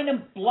trying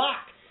to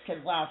block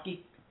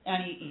Keselowski,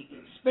 and he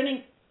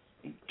spinning.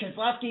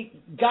 Keselowski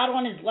got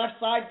on his left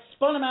side,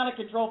 spun him out of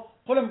control,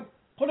 put him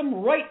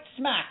right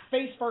smack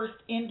face first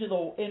into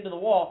the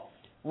wall,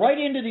 right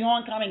into the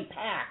oncoming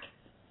pack.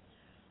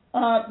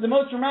 The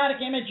most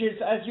dramatic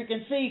images, as you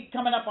can see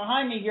coming up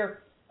behind me here,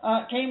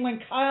 came when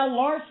Kyle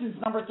Larson's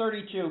number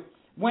 32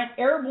 went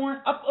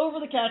airborne up over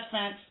the catch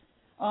fence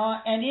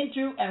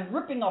and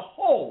ripping a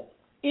hole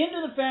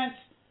into the fence,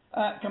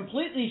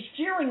 completely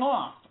shearing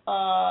off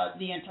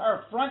the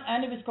entire front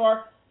end of his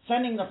car,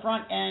 sending the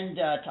front end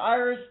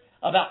tires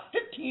about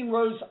 15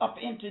 rows up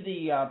into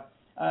the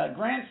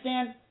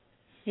grandstand.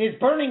 His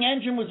burning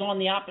engine was on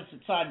the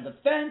opposite side of the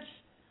fence,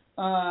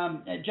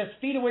 just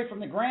feet away from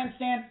the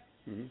grandstand.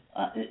 Mm-hmm.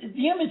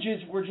 The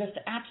images were just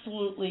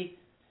absolutely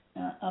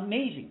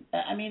amazing.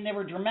 I mean, they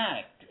were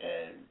dramatic.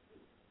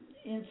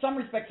 In some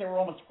respects, they were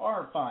almost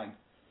horrifying.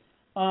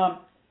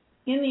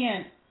 In the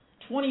end,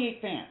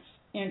 28 fans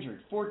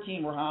injured,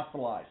 14 were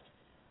hospitalized,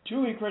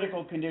 2 in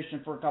critical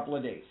condition for a couple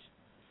of days.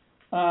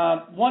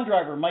 One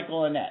driver,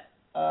 Michael Annette,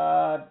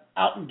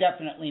 out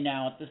indefinitely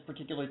now at this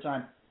particular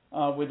time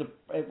with a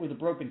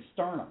broken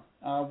sternum.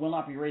 Will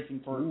not be racing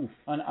for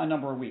a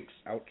number of weeks.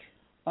 Ouch.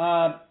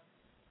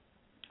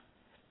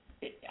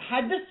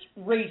 Had this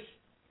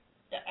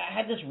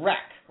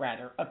wreck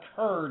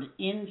occurred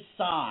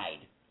inside,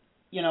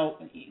 you know,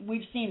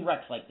 we've seen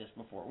wrecks like this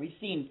before. We've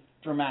seen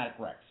dramatic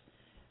wrecks.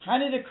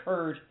 Had it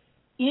occurred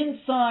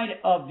inside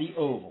of the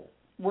oval,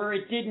 where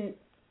it didn't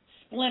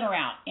splinter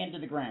out into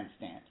the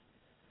grandstand,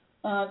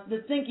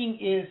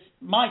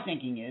 my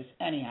thinking is,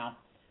 anyhow,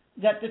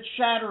 that the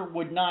chatter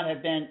would not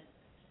have been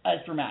as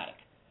dramatic.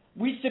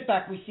 We sit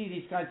back, we see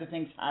these kinds of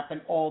things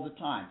happen all the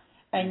time.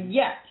 And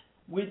yet,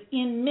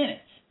 within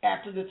minutes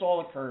after this all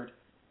occurred,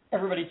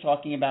 everybody's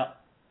talking about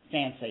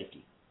fan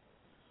safety.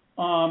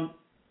 I,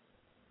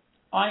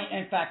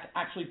 in fact,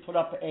 actually put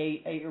up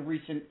a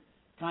recent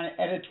kind of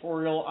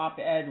editorial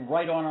op-ed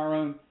right on our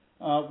own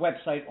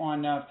website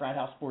on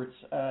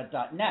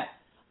frathousesports.net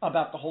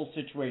about the whole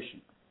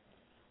situation.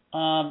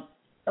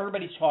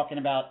 Everybody's talking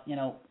about,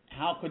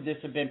 how could this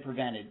have been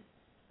prevented?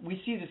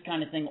 We see this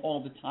kind of thing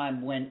all the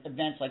time when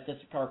events like this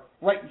occur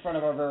right in front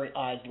of our very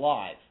eyes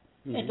live.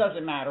 Mm-hmm. It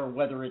doesn't matter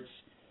whether it's,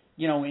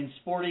 in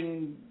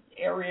sporting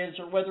areas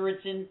or whether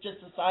it's in just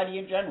society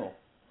in general.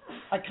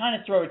 I kind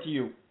of throw it to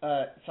you,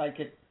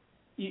 Sidekick.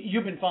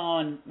 You've been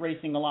following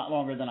racing a lot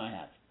longer than I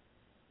have.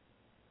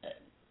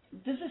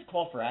 Does this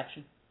call for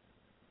action?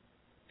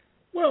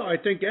 Well, I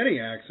think any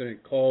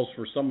accident calls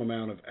for some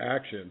amount of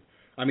action.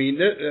 I mean,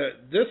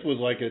 this was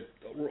like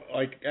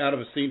out of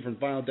a scene from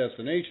Final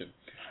Destination.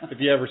 If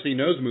you ever seen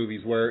those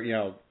movies where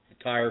the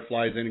tire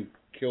flies in and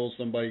kills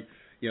somebody,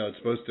 it's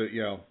supposed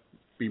to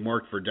be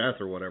marked for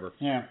death or whatever.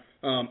 Yeah.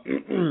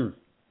 And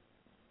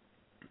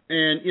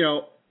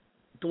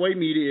the way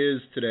media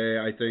is today,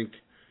 I think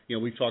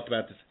we've talked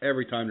about this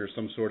every time there's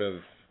some sort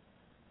of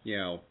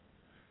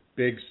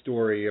big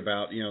story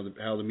about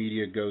how the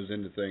media goes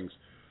into things.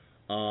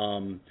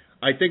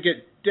 I think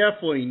it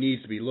definitely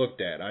needs to be looked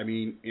at. I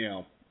mean,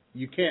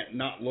 you can't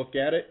not look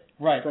at it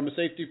from a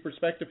safety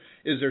perspective.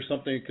 Is there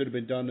something that could have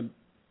been done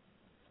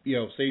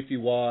to,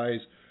 safety-wise,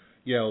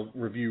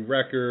 review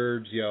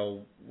records,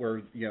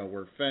 where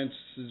fence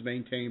is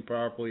maintained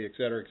properly, et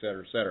cetera, et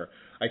cetera, et cetera.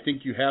 I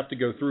think you have to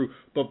go through.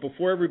 But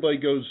before everybody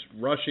goes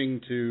rushing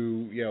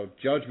to,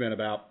 judgment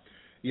about,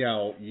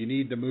 you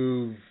need to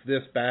move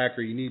this back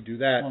or you need to do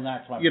that, well,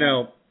 that's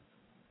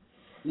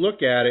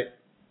look at it.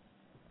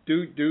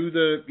 Do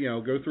the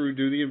go through,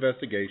 do the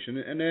investigation,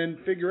 and then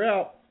figure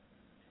out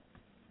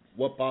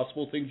what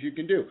possible things you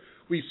can do.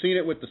 We've seen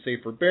it with the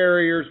safer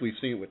barriers. We've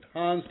seen it with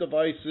Hans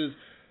devices.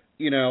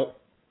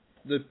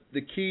 The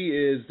key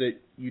is that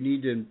you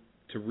need to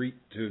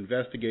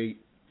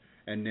investigate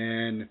and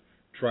then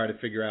try to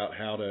figure out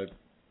how to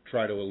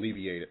try to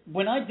alleviate it.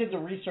 When I did the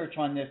research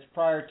on this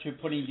prior to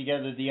putting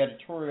together the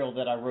editorial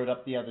that I wrote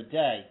up the other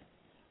day,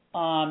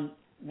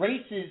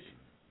 races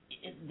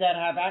that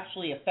have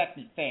actually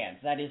affected fans,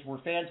 that is, where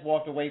fans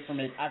walked away from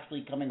it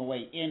actually coming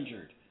away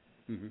injured,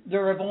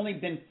 there have only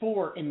been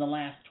 4 in the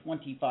last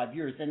 25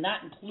 years, and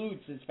that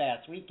includes this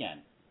past weekend.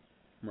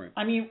 Right.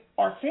 I mean,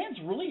 are fans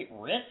really at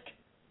risk?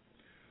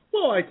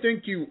 Well, I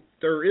think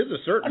there is a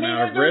certain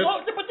amount of risk.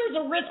 But there's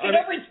a risk in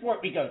every sport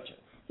we go to.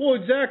 Well,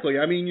 exactly.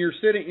 I mean, you're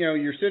sitting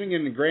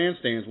in the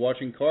grandstands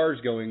watching cars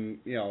going,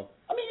 I mean,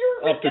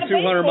 you're up to risking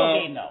 200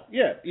 miles. Game, though.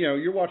 Yeah,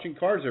 you're watching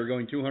cars that are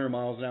going 200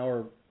 miles an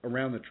hour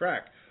around the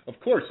track. Of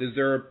course, is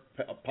there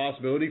a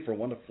possibility for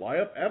one to fly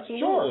up?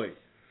 Absolutely.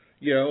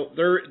 Sure.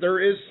 There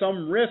is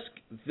some risk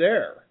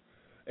there,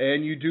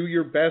 and you do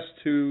your best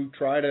to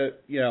try to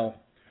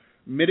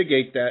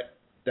mitigate that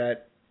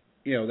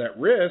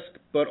risk.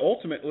 But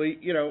ultimately,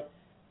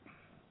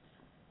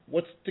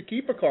 what's to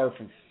keep a car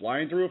from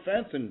flying through a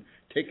fence and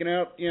taking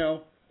out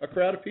a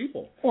crowd of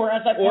people? Or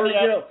as I pointed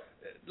out,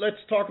 let's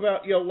talk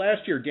about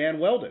last year Dan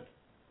Weldon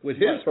with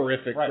his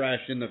horrific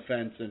crash in the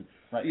fence and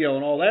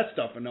and all that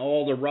stuff and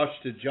all the rush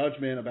to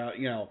judgment about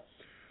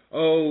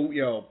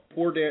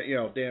poor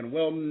Dan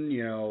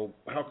Weldon,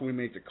 how can we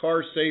make the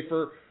cars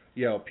safer?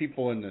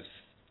 People in the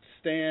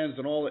stands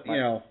and all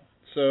that.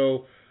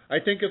 So I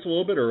think it's a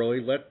little bit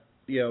early. Let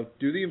do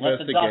the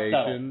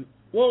investigation.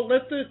 Well,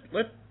 let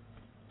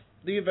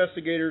the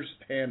investigators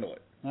handle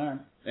it. All right.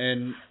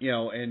 And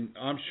and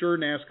I'm sure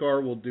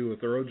NASCAR will do a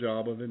thorough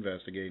job of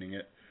investigating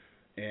it,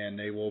 and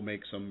they will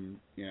make some.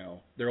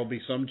 There will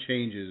be some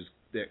changes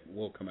that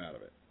will come out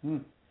of it.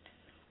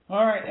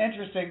 All right,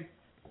 interesting.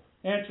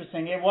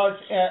 It was,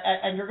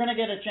 and you're going to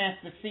get a chance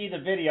to see the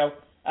video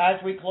as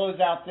we close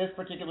out this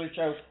particular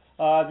show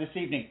this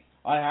evening.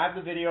 I have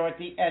the video at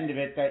the end of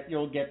it that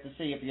you'll get to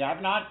see. If you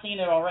have not seen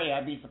it already,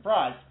 I'd be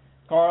surprised.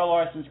 Carl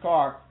Larson's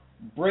car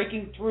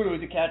breaking through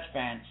the catch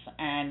fence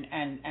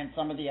and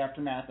some of the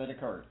aftermath that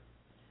occurred.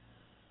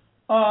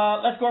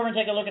 Let's go over and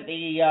take a look at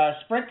the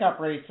Sprint Cup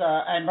race,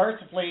 and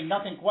mercifully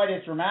nothing quite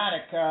as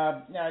dramatic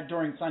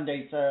during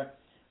Sunday's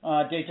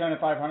Daytona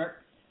 500,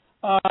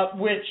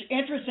 which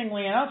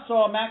interestingly enough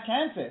saw Matt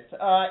Kenseth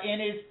in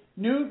his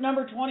new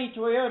number 20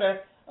 Toyota,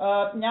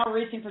 now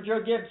racing for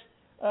Joe Gibbs.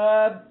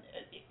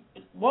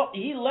 Well,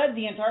 he led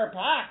the entire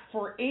pack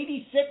for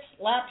 86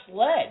 laps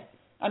led.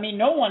 I mean,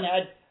 no one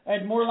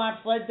had more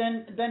laps led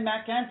than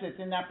Matt Kenseth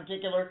in that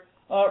particular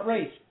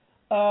race.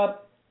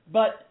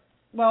 But,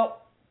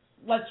 well,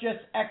 let's just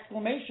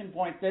exclamation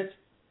point this.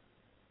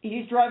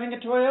 He's driving a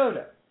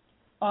Toyota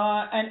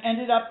and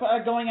ended up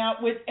going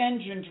out with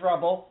engine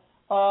trouble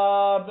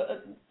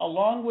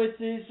along with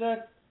his,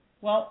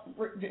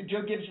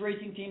 Joe Gibbs'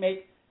 racing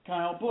teammate,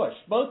 Kyle Busch.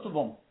 Both of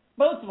them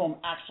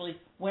actually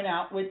went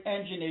out with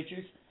engine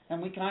issues,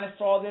 and we kind of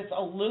saw this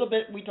a little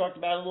bit. We talked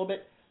about it a little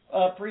bit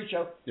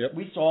pre-show. Yep.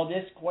 We saw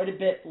this quite a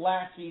bit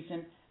last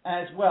season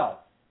as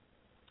well.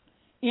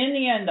 In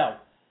the end, though,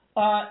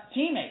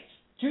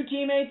 two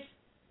teammates,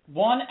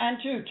 1 and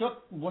 2,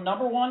 took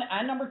number 1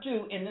 and number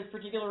 2 in this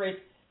particular race.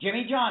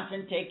 Jimmy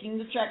Johnson taking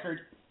the checkered.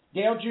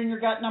 Dale Jr.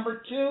 got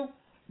number 2.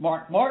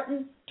 Mark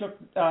Martin took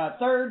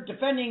 3rd.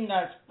 Defending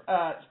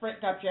Sprint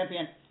Cup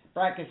champion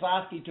Brad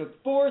Keselowski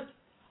took 4th.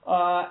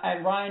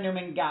 And Ryan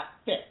Newman got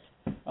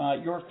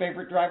 5th. Your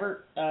favorite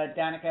driver,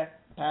 Danica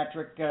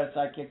Patrick,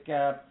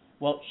 Sidekick,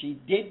 well, she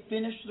did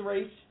finish the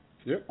race.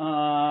 Yep.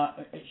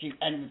 She,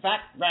 and in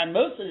fact, ran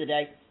most of the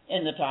day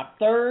in the top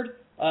 3rd.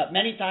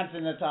 Many times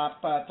in the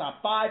top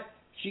 5.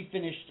 She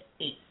finished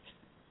 8th.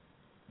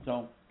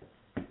 So,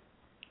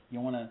 you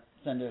want to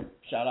send a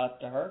shout out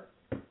to her?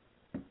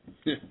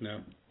 No.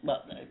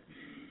 Well, I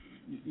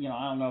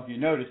don't know if you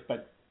noticed,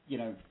 but you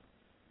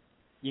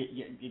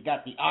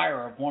got the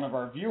ire of one of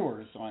our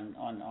viewers on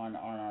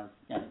our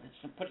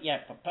put you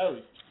up a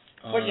post.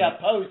 Put you a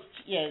post,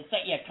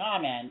 set you a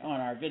comment on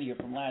our video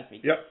from last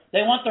week. Yep.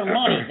 They want their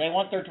money. They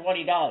want their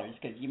 $20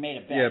 because you made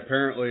a bet. Yeah,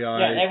 apparently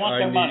they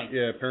want their money.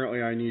 Yeah,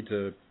 apparently I need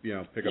to,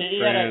 pick up you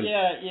trans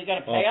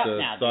gotta pay off up the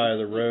now. side of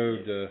the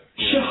road. A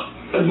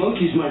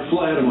monkey's might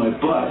fly out of my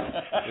butt.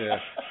 Yeah.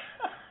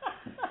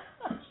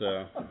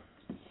 So.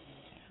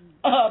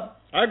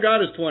 I've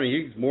got his 20.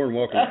 He's more than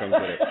welcome to come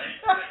get it.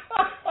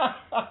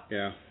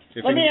 Yeah.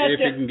 If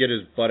he can get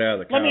his butt out of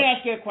the couch. Let me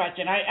ask you a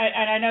question.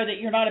 I know that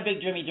you're not a big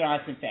Jimmy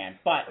Johnson fan,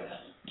 but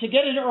to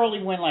get an early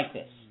win like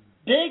this,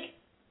 big?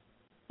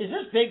 Is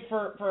this big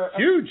for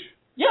Huge.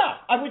 Yeah,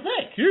 I would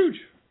think. Huge.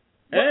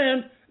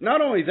 And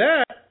not only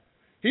that,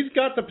 he's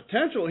got the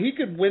potential. He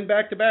could win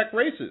back-to-back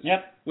races.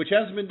 Yep. Which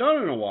hasn't been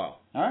done in a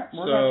while. All right.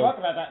 We're going to talk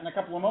about that in a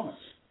couple of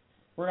moments.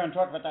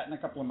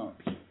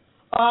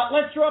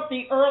 Let's throw up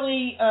the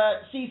early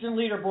season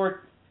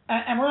leaderboard,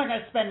 and we're not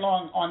going to spend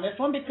long on this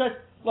one because,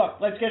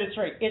 look, let's get it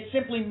straight. It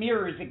simply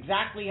mirrors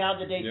exactly how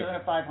the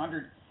Daytona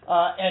 500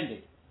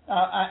 ended.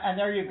 And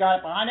there you've got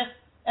it behind us.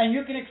 And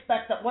you can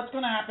expect that what's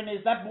going to happen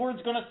is that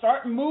board's going to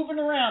start moving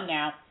around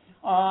now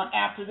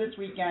after this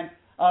weekend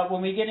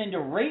when we get into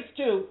race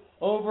 2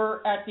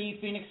 over at the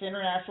Phoenix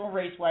International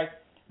Raceway.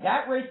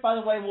 That race, by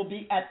the way, will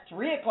be at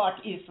 3 o'clock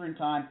Eastern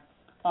Time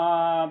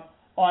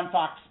on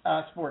Fox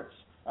Sports.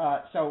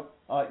 So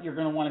you're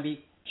going to want to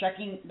be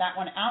checking that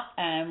one out.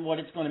 And what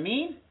it's going to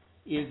mean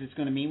is we're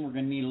going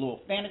to need a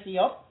little fantasy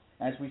help,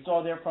 as we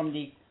saw there from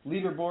the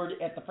leaderboard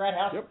at the Frat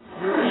House. Yep.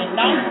 You're in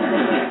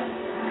 9th.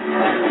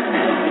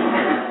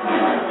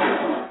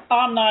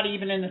 I'm not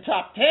even in the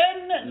top 10,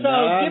 so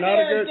give me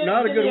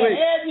a good week.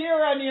 Head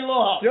here, I need a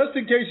little help. Just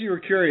in case you were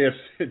curious,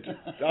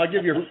 I'll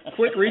give you a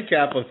quick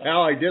recap of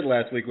how I did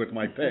last week with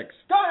my picks.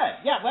 Go ahead.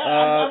 Yeah, well,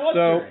 I was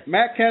curious.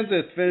 Matt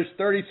Kenseth finished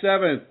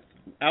 37th,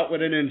 out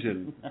with an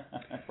engine.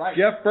 Right.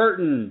 Jeff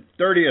Burton,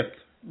 30th,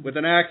 with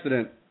an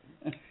accident.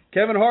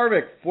 Kevin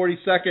Harvick,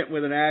 42nd,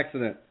 with an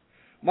accident.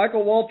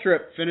 Michael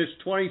Waltrip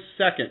finished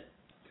 22nd.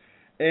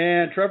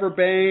 And Trevor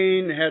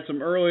Bayne had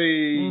some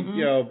early,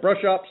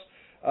 brush-ups.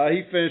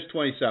 He finished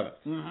 27th.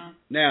 Mm-hmm.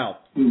 Now,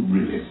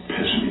 really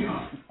pissed me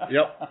off.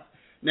 Yep.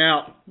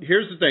 Now,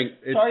 here's the thing.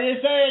 So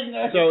you're saying...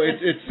 So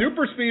it's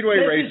super speedway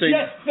racing. This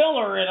is just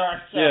filler in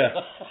our show.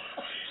 Yeah.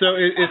 So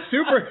it's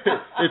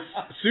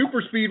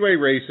super speedway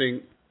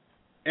racing.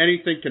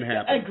 Anything can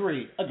happen.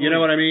 Agreed. You know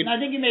what I mean? I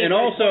think you made and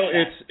also,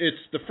 it's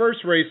the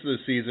first race of the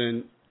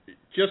season.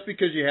 Just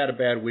because you had a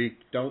bad week,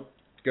 don't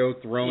go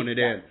throwing it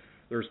in.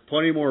 There's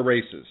plenty more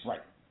races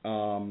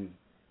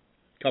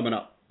coming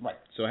up. Right.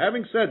 So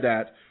having said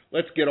that,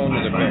 let's get on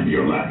to the find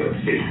your lack of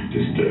faith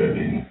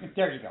disturbing.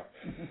 There you go.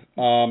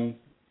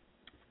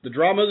 The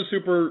drama of the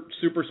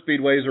super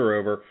speedways are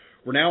over.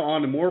 We're now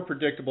on to more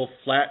predictable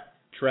flat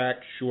track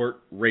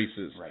short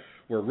races,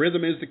 where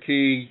rhythm is the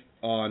key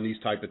on these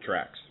type of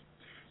tracks.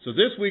 So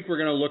this week we're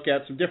going to look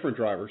at some different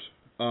drivers.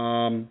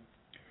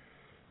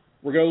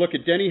 We're going to look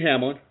at Denny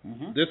Hamlin.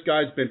 Mm-hmm. This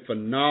guy's been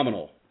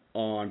phenomenal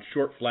on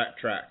short flat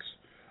tracks.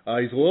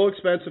 He's a little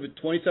expensive at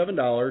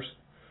 $27,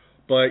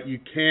 but you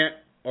can't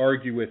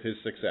argue with his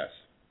success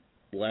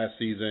last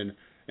season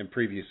and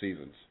previous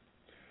seasons.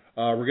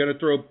 We're going to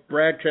throw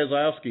Brad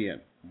Keselowski in.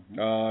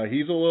 Mm-hmm.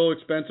 He's a little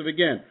expensive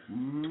again,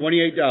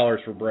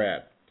 $28 for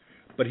Brad.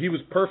 But he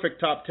was perfect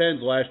top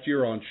 10s last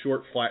year on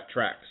short flat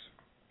tracks.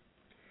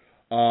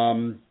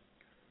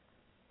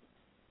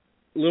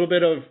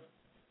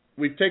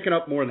 We've taken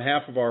up more than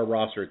half of our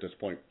roster at this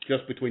point,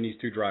 just between these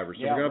two drivers.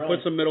 So we're going to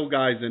put some middle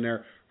guys in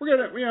there. We're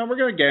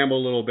going to gamble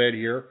a little bit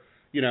here,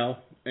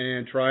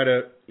 and try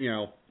to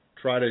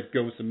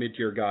go with some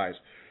mid-tier guys.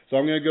 So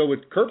I'm going to go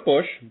with Kurt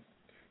Busch,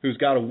 who's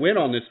got a win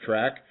on this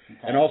track,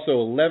 and also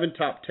 11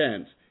 top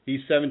 10s.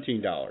 He's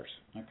 $17.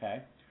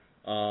 Okay.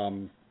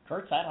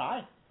 Kurt's that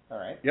high. All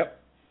right. Yep.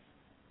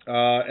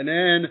 And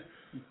then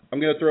I'm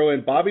going to throw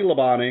in Bobby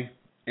Labonte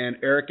and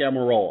Eric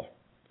Almirola.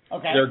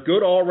 Okay. They're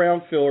good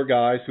all-around filler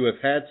guys who have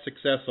had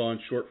success on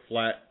short,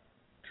 flat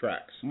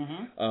tracks.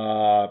 Mm-hmm.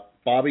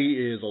 Bobby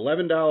is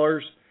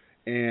 $11,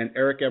 and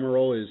Eric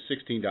Almirola is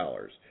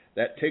 $16.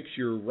 That takes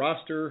your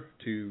roster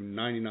to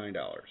 $99.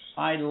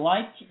 I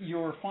like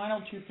your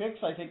final two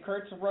picks. I think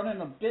Kurt's running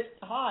a bit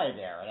high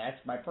there.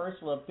 That's my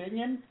personal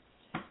opinion.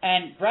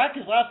 And Brad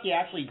Keselowski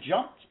actually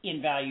jumped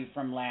in value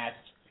from last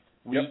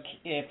week,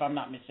 if I'm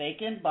not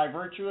mistaken, by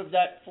virtue of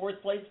that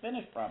fourth place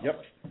finish, probably.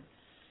 Yep.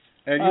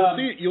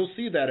 And you'll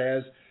see that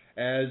as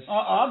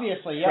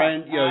obviously, yeah.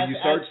 Trend, you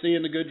start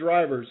seeing the good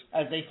drivers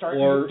as they start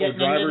or getting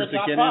drivers into the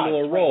top that get five, into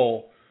a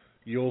roll.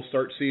 You'll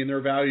start seeing their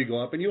value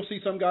go up, and you'll see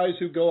some guys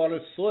who go on a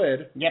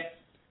sled. Yep.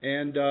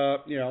 And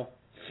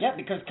Yeah,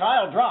 because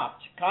Kyle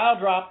dropped,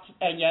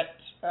 and yet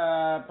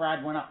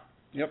Brad went up.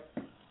 Yep.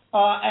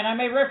 And I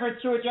made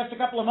reference to it just a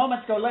couple of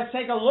moments ago. Let's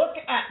take a look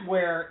at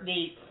where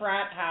the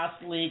Frat House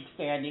League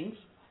standings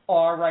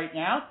are right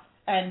now.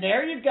 And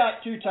there you've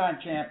got two-time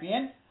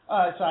champion,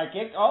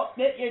 Sidekick. Oh,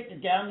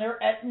 it's down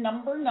there at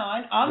number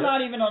 9. I'm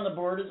not even on the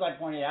board, as I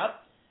pointed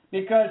out,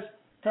 because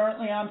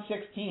currently I'm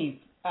 16th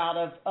out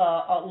of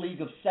a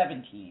league of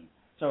 17.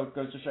 So it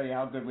goes to show you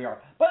how good we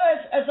are. But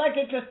as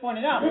Sidekick just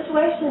pointed out,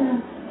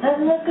 situation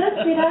doesn't look good,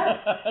 sweetheart.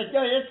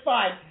 It's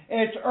fine.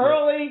 It's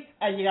early,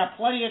 and you got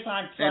plenty of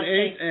time.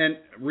 And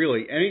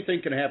really,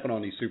 anything can happen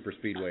on these super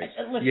speedways.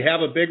 Listen, you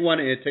have a big one,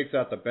 and it takes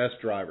out the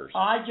best drivers.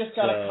 I just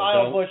got a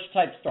Kyle Busch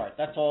type start.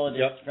 That's all it is.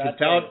 Yep.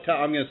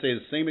 I'm going to say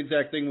the same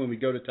exact thing when we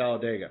go to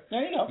Talladega.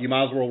 There you go. You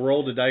might as well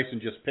roll the dice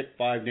and just pick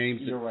 5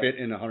 names that fit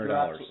in $100. You're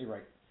absolutely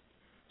right.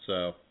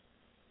 So.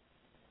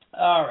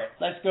 All right,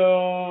 let's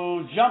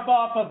go jump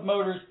off of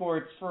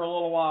motorsports for a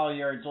little while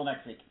here until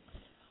next week.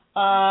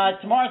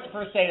 Tomorrow's the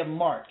first day of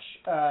March,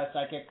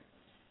 Sidekick.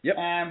 Yep.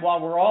 And while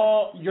we're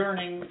all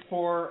yearning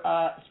for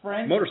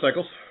spring.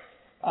 Motorcycles.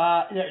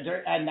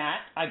 And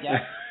that, I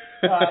guess.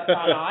 Not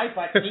I,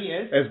 but he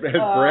is. As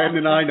Brad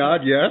and I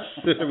nod, yes.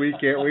 We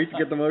can't wait to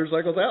get the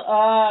motorcycles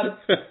out.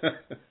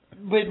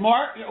 With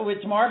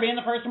tomorrow being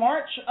the 1st of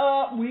March,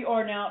 we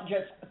are now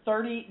just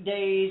 30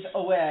 days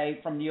away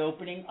from the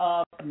opening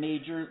of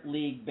Major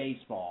League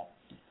Baseball.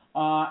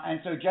 And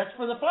so just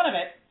for the fun of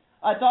it,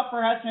 I thought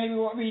perhaps maybe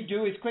what we'd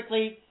do is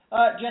quickly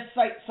just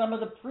cite some of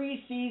the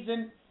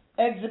preseason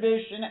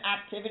exhibition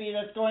activity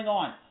that's going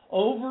on.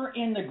 Over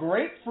in the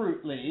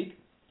Grapefruit League,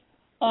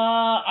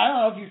 I don't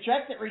know if you've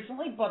checked it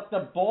recently, but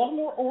the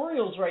Baltimore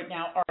Orioles right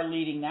now are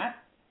leading that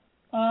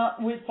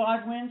with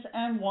 5 wins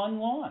and 1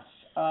 loss.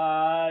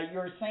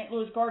 Your St.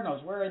 Louis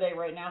Cardinals, where are they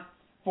right now?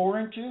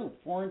 4-2.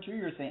 4-2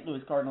 your St.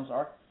 Louis Cardinals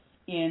are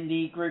in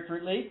the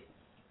Grapefruit League.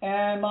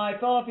 And my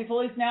Philadelphia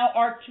Phillies now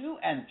are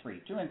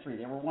 2-3. 2-3.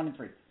 They were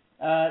 1-3.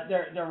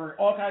 There were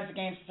all kinds of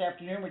games this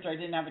afternoon, which I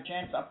didn't have a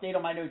chance to update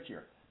on my notes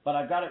here. But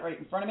I've got it right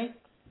in front of me.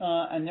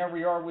 And there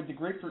we are with the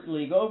Grapefruit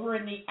League. Over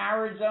in the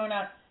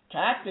Arizona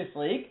Cactus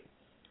League,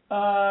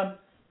 my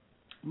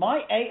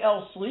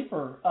AL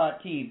sleeper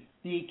team,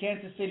 the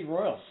Kansas City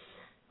Royals.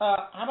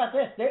 How about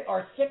this? They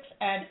are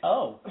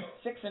 6-0.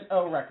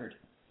 6-0 record.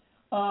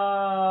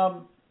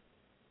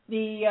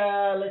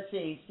 Let's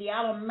see,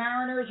 Seattle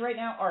Mariners right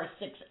now are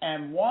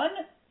 6-1.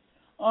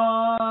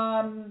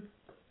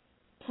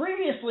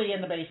 Previously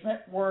in the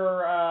basement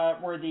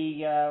were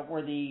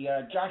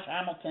the Josh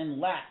Hamilton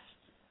last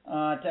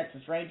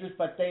Texas Rangers,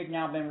 but they've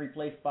now been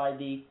replaced by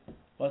the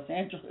Los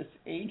Angeles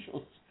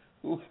Angels,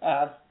 who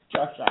have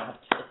Josh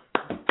Hamilton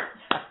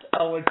at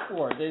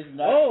 0-4. And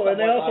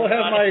they also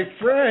have my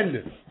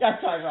friend.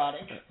 That's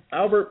ironic.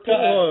 Albert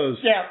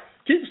Pujols. Yeah.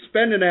 Keep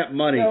spending that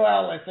money.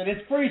 Well, listen,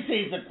 it's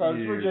preseason, folks.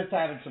 Yeah. We're just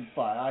having some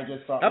fun. I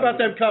just thought. How about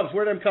them Cubs?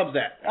 Where are them Cubs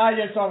at? I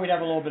just thought we'd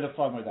have a little bit of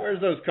fun with that.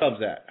 Where's those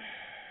Cubs at?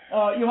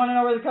 You want to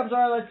know where the Cubs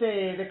are? Let's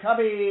see. The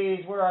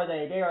Cubbies, where are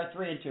they? They are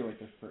 3-2 at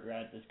this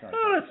current.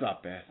 Oh, that's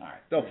not bad. All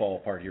right. They'll fall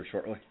apart here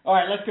shortly. All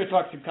right, let's go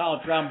talk some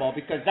college round ball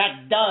because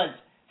that does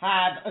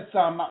have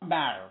some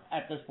matter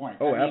at this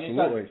point. Oh,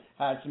 absolutely. It does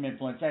have some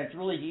influence, and it's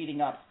really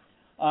heating up.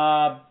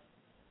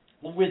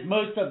 With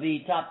most of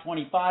the top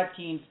 25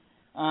 teams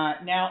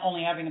now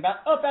only having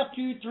about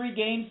 2-3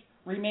 games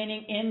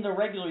remaining in the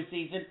regular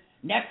season.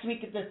 Next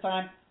week at this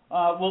time,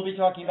 we'll be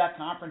talking about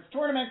conference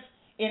tournaments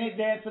in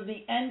advance of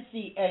the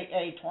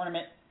NCAA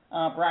tournament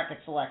bracket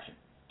selection.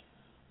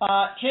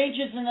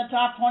 Changes in the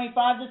top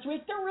 25 this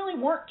week, there really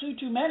weren't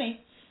too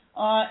many.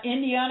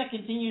 Indiana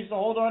continues to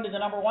hold on to the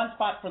number 1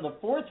 spot for the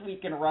 4th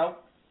week in a row.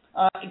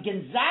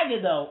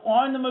 Gonzaga, though,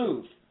 on the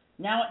move.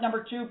 Now at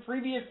number 2,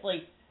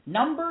 previously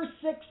number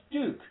 6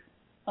 Duke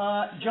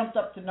jumped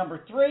up to number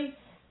 3,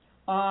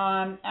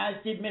 as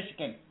did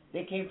Michigan.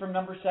 They came from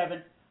number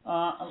 7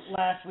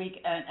 last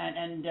week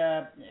and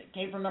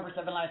came from number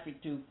 7 last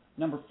week to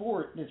number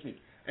 4 this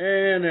week.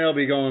 And they'll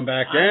be going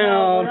back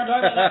down. We're going to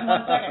talk about that in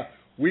 1 second.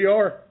 We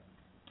are.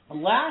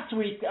 Last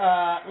week's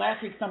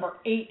number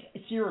 8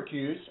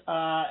 Syracuse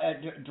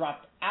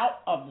dropped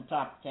out of the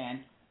top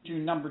 10 to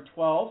number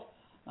 12.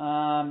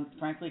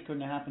 Frankly,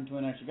 couldn't have happened to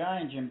an extra guy,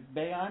 and Jim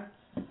Boeheim.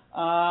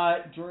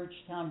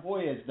 Georgetown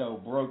Hoyas, though,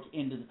 broke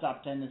into the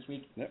top 10 this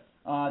week. Yep.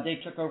 They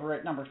took over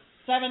at number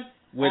 7.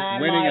 With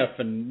winning a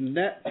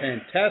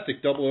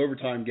fantastic double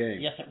overtime game.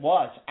 Yes, it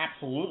was.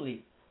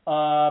 Absolutely.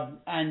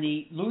 And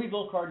the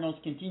Louisville Cardinals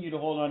continue to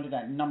hold on to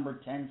that number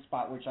 10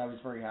 spot, which I was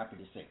very happy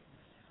to see.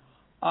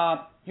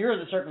 Here are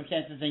the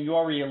circumstances, and you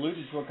already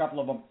alluded to a couple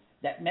of them,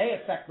 that may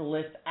affect the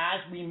list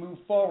as we move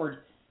forward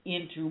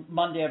into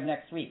Monday of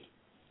next week.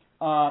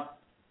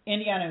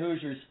 Indiana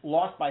Hoosiers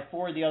lost by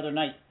 4 the other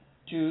night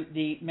to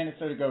the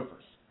Minnesota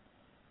Gophers.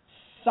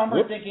 Some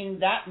are thinking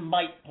that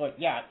might put,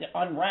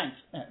 unranked,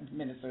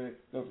 Minnesota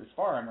Gophers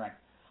far unranked.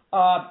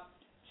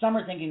 Some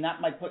are thinking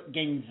that might put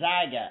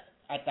Gonzaga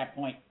at that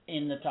point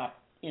in the top,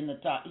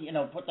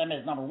 put them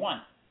as number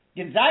 1.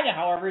 Gonzaga,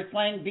 however, is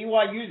playing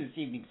BYU this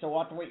evening, so we'll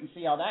have to wait and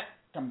see how that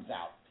comes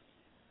out.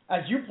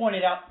 As you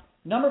pointed out,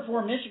 number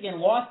 4 Michigan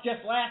lost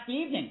just last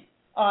evening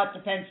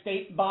to Penn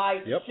State by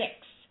 6.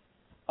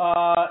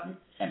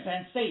 And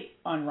Penn State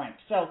unranked.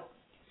 So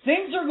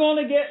things are going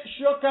to get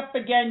shook up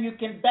again. You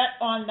can bet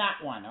on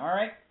that one, all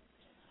right?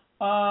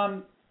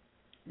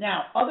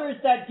 Now, others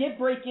that did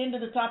break into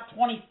the top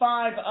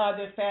 25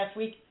 this past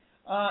week,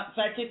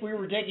 Sidekick, we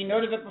were taking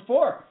note of it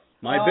before.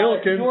 My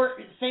Billikens. Your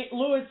St.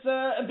 Louis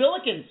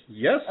Billikens.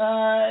 Yes.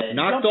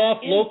 Knocked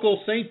off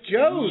local St.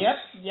 Joe's.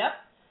 Yep.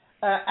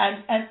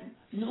 And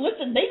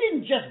listen, they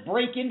didn't just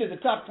break into the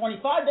top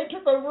 25. They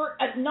took over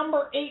at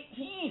number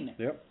 18.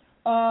 Yep.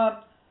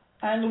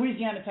 And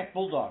Louisiana Tech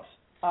Bulldogs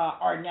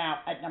are now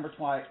at number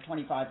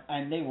 25,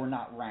 and they were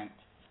not ranked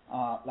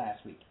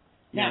last week.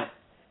 Now,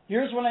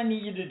 here's what I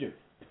need you to do.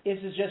 This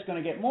is just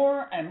going to get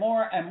more and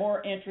more and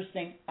more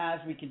interesting as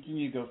we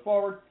continue to go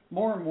forward,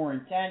 more and more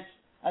intense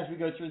as we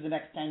go through the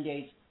next 10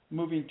 days,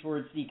 moving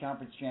towards the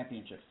conference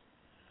championships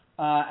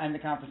and the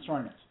conference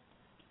tournaments.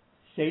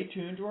 Stay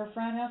tuned to our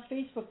Frat House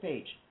Facebook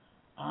page.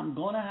 I'm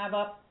going to have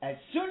up, as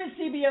soon as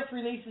CBS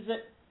releases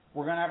it,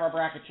 we're going to have our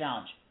bracket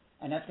challenge.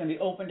 And that's going to be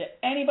open to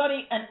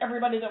anybody and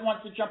everybody that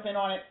wants to jump in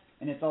on it.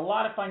 And it's a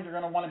lot of fun. You're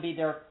going to want to be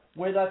there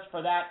with us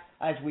for that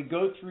as we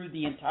go through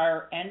the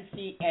entire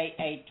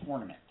NCAA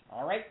tournament.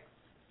 All right?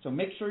 So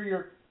make sure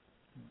you're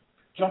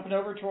jumping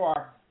over to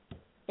our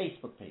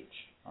Facebook page.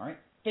 All right?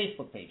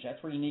 Facebook page.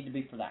 That's where you need to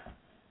be for that.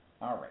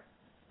 All right.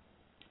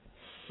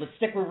 Let's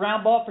stick with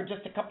round ball for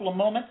just a couple of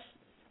moments.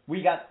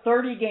 We got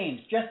 30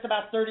 games, just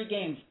about 30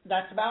 games.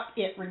 That's about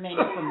it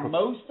remaining for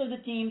most of the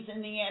teams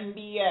in the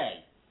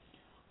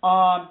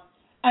NBA.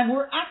 And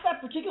we're at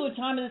that particular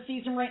time of the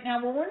season right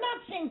now where we're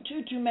not seeing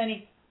too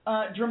many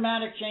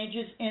dramatic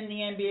changes in the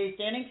NBA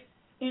standings.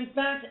 In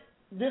fact,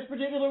 this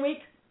particular week,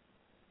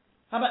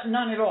 how about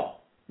none at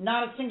all?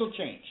 Not a single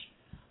change.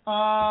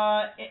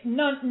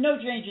 No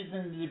changes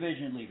in the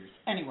division leaders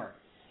anywhere.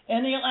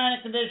 In the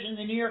Atlantic Division,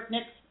 the New York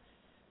Knicks,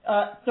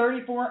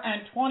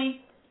 34-20.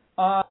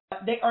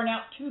 They are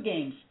now 2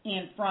 games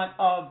in front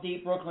of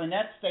the Brooklyn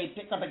Nets. They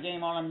picked up a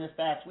game on them this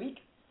past week.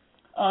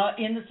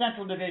 In the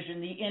Central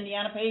Division, the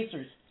Indiana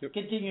Pacers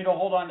continue to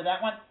hold on to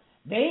that one.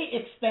 They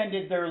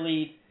extended their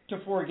lead to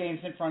 4 games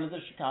in front of the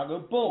Chicago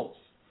Bulls.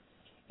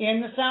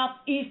 In the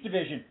Southeast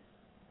Division,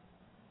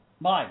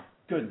 my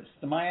goodness,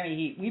 the Miami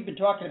Heat. We've been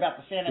talking about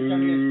the San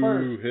Antonio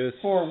Spurs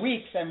for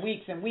weeks and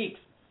weeks and weeks.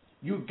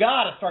 You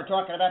got to start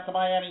talking about the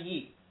Miami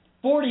Heat.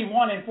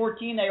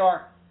 41-14, they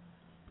are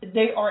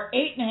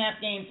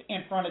 8.5 games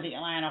in front of the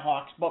Atlanta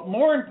Hawks, but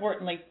more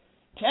importantly,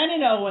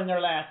 10-0 in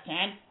their last 10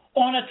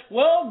 on a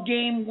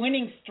 12-game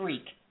winning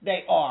streak.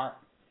 They are.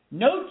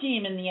 No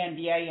team in the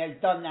NBA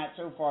has done that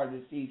so far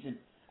this season,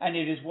 and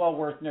it is well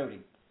worth noting.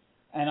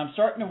 And I'm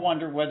starting to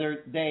wonder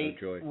whether they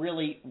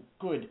really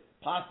could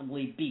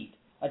possibly beat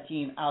a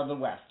team out of the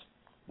West.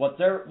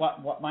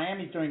 What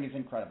Miami's doing is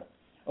incredible.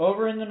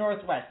 Over in the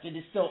Northwest, it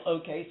is still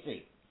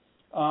OKC.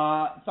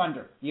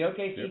 Thunder. The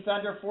OKC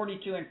Thunder,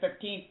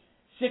 42-15.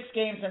 6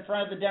 games in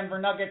front of the Denver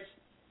Nuggets.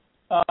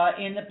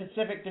 In the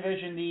Pacific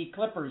Division, the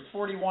Clippers,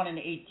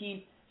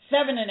 41-18.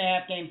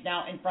 7.5 games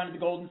now in front of the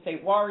Golden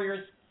State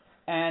Warriors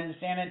and the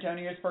San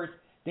Antonio Spurs.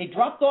 They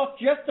dropped off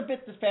just a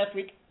bit this past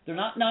week. They're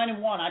not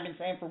 9-1. I've been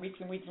saying for weeks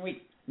and weeks and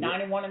weeks.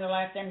 9-1 in their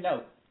last 10.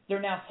 No,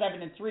 they're now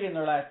 7-3 in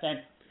their last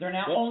 10. They're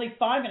now only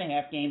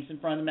 5.5 games in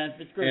front of the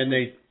Memphis Grizzlies. And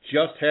they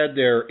just had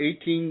their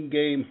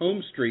 18-game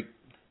home streak.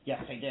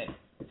 Yes, they did.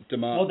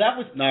 That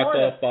was knocked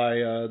off by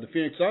the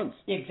Phoenix Suns.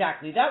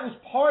 Exactly. That was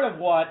part of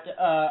what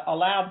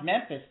allowed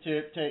Memphis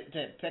to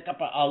pick up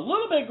a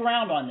little bit of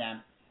ground on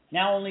them.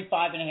 Now only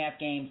 5.5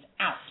 games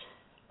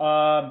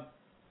out.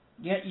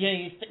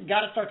 You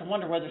got to start to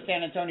wonder whether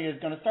San Antonio is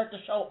going to start to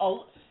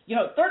show,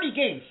 30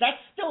 games. That's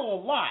still a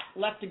lot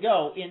left to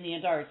go in the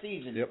entire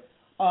season. Yep.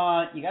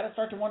 You got to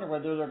start to wonder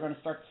whether they're going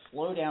to start to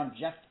slow down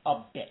just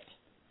a bit.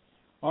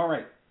 All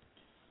right.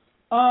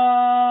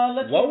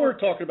 While we're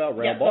talking about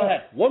round ball, go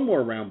ahead. One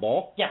more round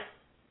ball. Yeah.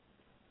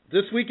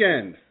 This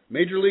weekend,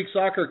 Major League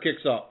Soccer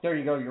kicks off. There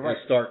you go. You're right.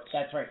 It starts.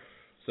 That's right.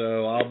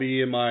 So I'll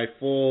be in my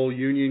full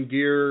Union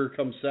gear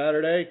come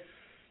Saturday,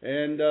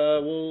 and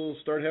we'll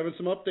start having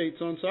some updates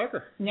on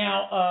soccer.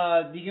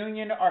 Now, the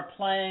Union are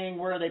playing.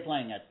 Where are they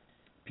playing at?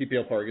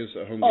 PPL Park is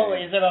a home game. Oh,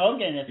 is it a home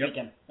game this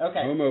weekend?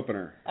 Okay. Home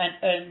opener.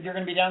 And you're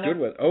going to be down there?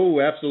 Goodwood. Oh,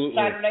 absolutely.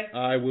 Saturday?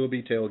 I will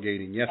be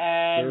tailgating, yes.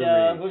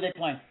 And who are they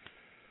playing?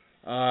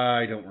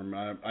 I don't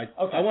remember.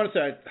 I want to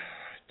say, I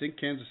think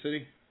Kansas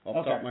City,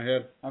 off the top of my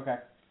head. Okay.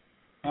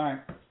 All right.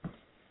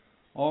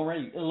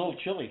 Already a little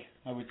chilly,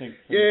 I would think.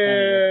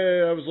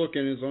 Yeah, I was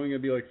looking. It's only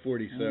going to be like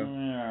 40, so.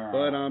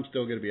 But I'm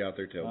still going to be out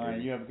there tailgating. All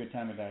right, you have a good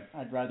time with that.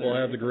 I'd rather. We'll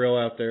have the grill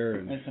out there.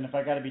 And listen, if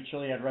I got to be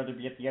chilly, I'd rather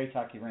be at the ice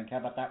hockey rink. How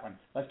about that one?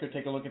 Let's go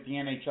take a look at the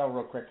NHL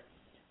real quick.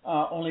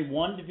 Only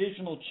one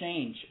divisional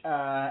change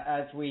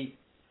as we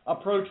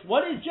approach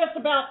what is just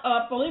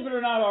about, believe it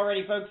or not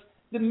already, folks,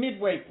 the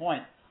midway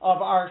point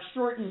of our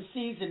shortened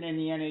season in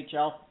the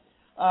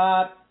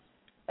NHL.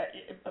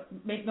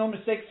 Make no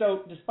mistake,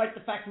 so despite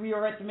the fact we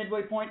are at the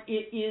midway point,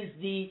 it is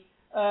the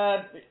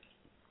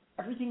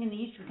everything in the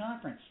Eastern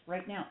Conference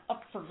right now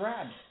up for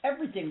grabs.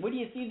 Everything. What do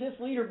you see this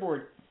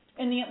leaderboard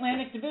in the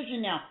Atlantic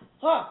Division now?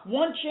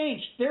 One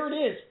change. There it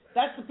is.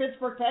 That's the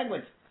Pittsburgh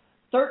Penguins.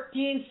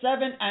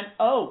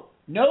 13-7-0.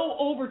 No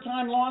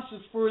overtime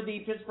losses for the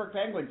Pittsburgh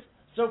Penguins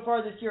so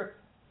far this year.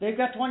 They've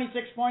got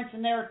 26 points,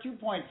 and they are 2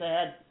 points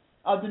ahead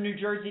of the New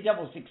Jersey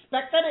Devils.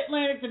 Expect that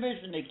Atlantic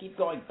Division to keep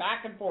going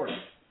back and forth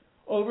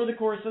over the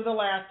course of the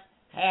last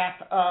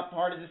half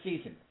part of the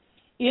season.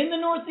 In the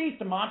Northeast,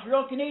 the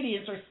Montreal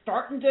Canadiens are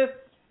starting to...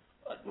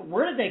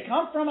 where did they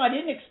come from? I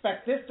didn't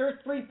expect this. They're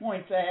 3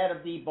 points ahead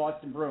of the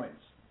Boston Bruins.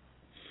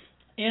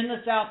 In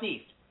the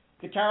Southeast,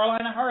 the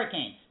Carolina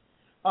Hurricanes.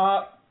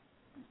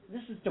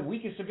 This is the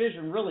weakest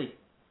division, really,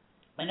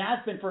 and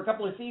has been for a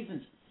couple of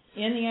seasons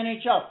in the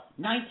NHL.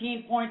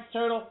 19 points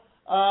total.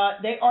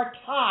 They are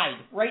tied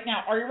right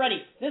now. Are you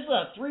ready? This is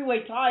a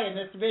three-way tie in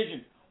this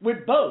division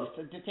with both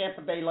the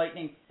Tampa Bay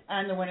Lightning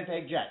and the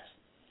Winnipeg Jets.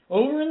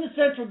 Over in the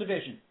Central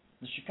Division,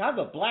 the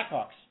Chicago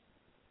Blackhawks.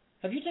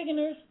 Have you taken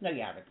notice? No,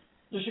 you haven't.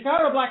 The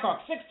Chicago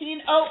Blackhawks,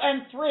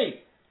 16-0-3.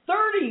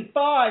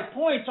 35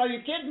 points. Are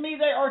you kidding me?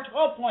 They are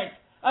 12 points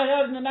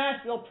ahead of the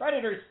Nashville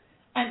Predators.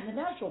 And the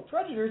Nashville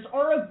Predators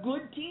are a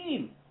good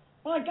team.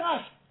 My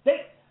gosh,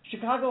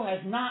 Chicago has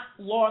not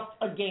lost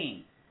a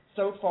game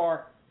so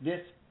far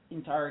this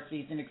entire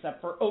season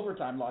except for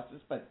overtime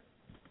losses, but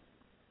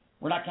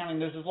we're not counting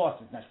those as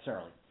losses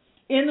necessarily.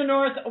 In the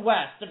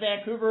Northwest, the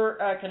Vancouver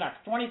Canucks,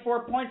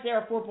 24 points. They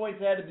are 4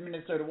 points ahead of the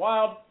Minnesota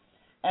Wild.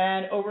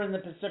 And over in the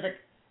Pacific,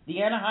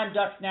 the Anaheim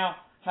Ducks now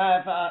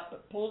have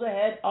pulled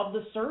ahead of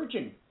the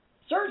surging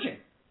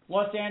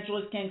Los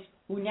Angeles Kings,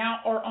 who now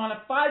are on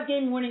a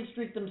 5-game winning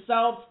streak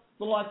themselves.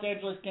 The Los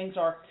Angeles Kings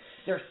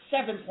they're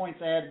 7 points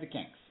ahead of the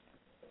Kings.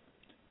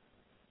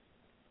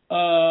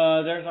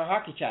 There's our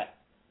hockey chat.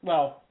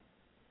 Well,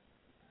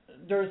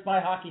 there's my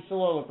hockey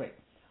soliloquy.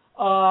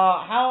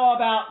 How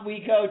about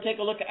we go take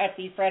a look at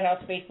the Frat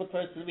House Facebook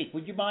post of the week?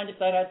 Would you mind if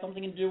that had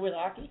something to do with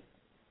hockey?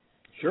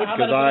 Sure,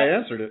 because I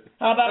answered it.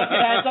 How about if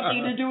it had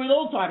something to do with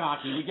old-time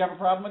hockey? Would you have a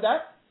problem with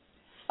that?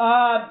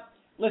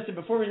 Listen,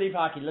 before we leave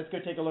hockey, let's go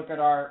take a look at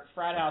our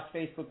Frat House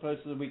Facebook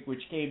post of the week,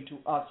 which came to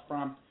us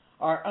from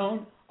our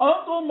own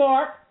Uncle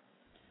Mark.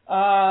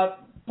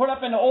 Put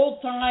up an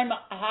old-time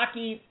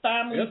hockey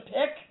family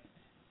pick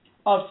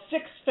of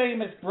 6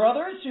 famous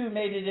brothers who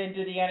made it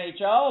into the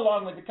NHL,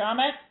 along with the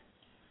comment,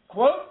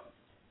 quote,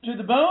 "To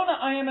the bone,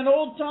 I am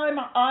old-time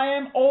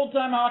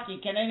hockey.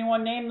 Can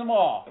anyone name them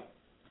all?"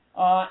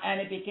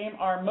 And it became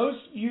our most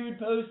viewed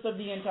post of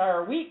the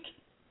entire week.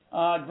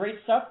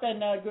 Great stuff,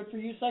 and good for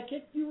you,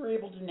 Sidekick. You were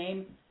able to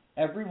name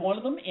every one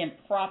of them in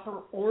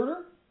proper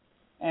order,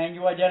 and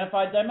you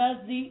identified them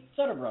as the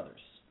Sutter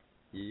brothers.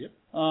 Yep.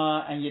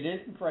 And you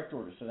did it in correct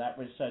order, so that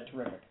was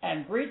terrific.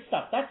 And great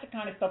stuff. That's the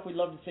kind of stuff we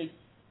love to see.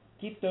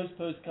 Keep those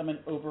posts coming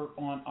over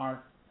on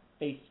our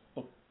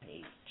Facebook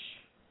page.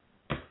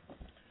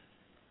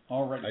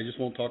 All right. I just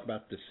won't talk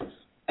about this season.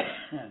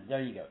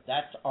 There you go.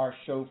 That's our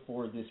show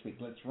for this week.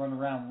 Let's run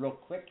around real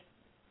quick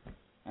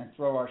and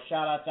throw our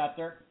shout-outs out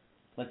there.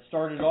 Let's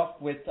start it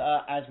off with,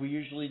 as we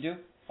usually do,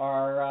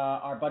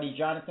 our buddy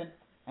Jonathan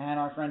and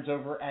our friends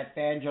over at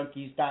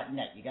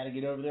fanjunkies.net. You got to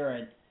get over there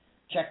and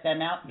check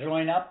them out. Yep.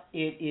 Join up.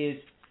 It is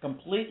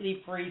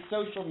completely free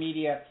social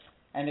media,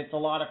 and it's a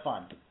lot of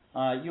fun.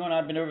 You and I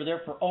have been over there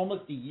for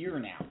almost a year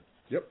now.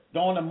 Yep.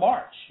 Going to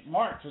March.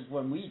 March is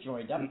when we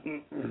joined up.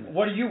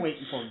 What are you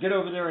waiting for? Get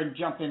over there and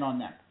jump in on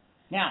them.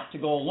 Now, to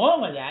go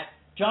along with that,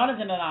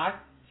 Jonathan and I,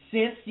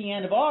 since the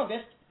end of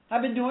August,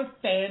 have been doing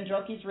Fan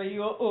Junkies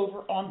Radio over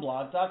on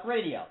Blog Talk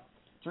Radio.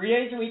 3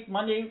 days a week,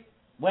 Monday,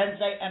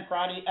 Wednesday, and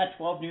Friday at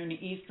 12 noon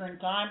Eastern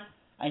Time.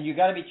 And you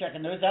got to be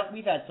checking those out.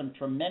 We've had some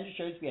tremendous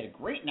shows. We had a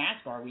great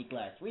NASCAR week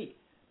last week.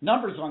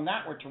 Numbers on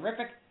that were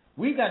terrific.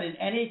 We've got an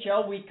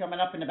NHL week coming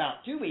up in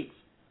about 2 weeks.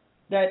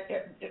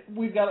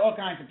 We've got all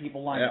kinds of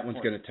people lined up. That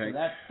one's going to tank.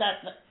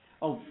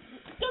 Oh,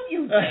 don't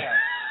you dare.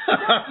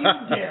 Don't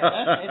you dare.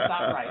 It's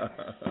not right.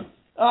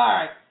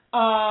 All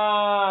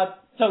right.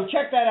 So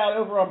check that out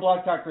over on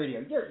Blog Talk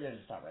Radio.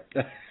 It's not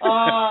right.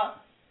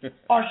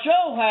 Our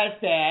show has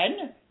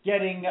been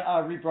getting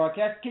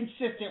rebroadcast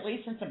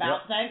consistently since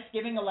about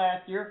Thanksgiving of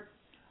last year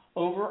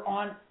over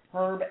on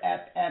Herb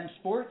FM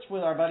Sports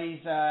with our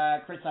buddies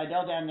Chris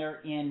Seidel down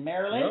there in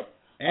Maryland. Yep.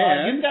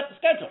 And you've got the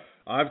schedule.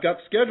 I've got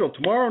the schedule.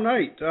 Tomorrow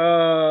night,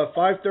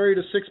 5:30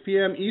 to 6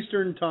 p.m.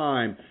 Eastern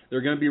Time.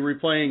 They're going to be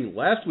replaying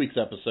last week's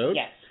episode.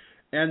 Yes.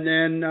 And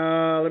then,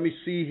 let me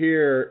see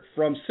here,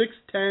 from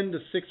 6:10 to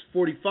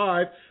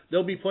 6:45,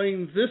 they'll be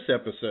playing this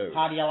episode.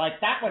 How do you like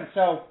that one?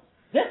 So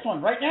this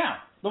one right now,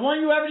 the one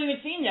you haven't even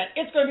seen yet,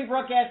 it's going to be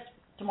broadcast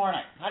tomorrow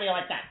night. How do you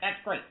like that?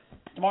 That's great.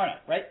 Tomorrow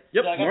night, right?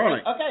 Yep, tomorrow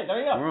night. Okay, there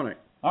you go. Tomorrow night.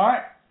 All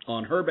right.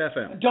 On Herb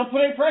FM. Don't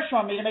put any pressure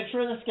on me to make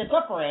sure this gets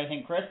up or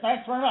anything, Chris.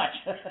 Thanks very much.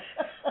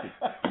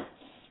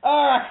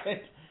 All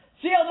right.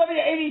 CLW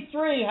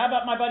 83. How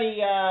about my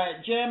buddy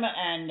Jim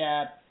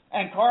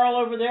and Carl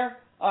over there?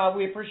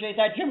 We appreciate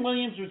that. Jim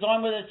Williams was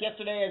on with us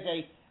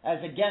yesterday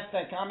as a guest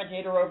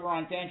commentator over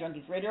on Fan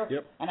Junkies Radio.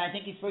 Yep. And I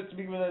think he's supposed to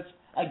be with us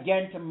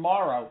again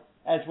tomorrow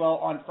as well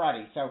on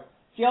Friday. So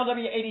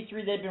CLW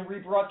 83, they've been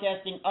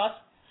rebroadcasting us,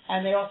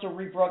 and they also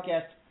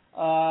rebroadcast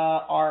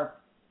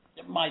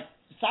my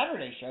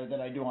Saturday show that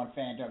I do on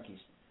Fan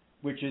Junkies,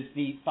 which is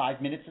the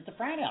 5 minutes at the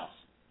Frat House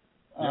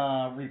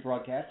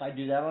rebroadcast. I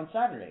do that on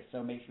Saturday,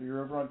 so make sure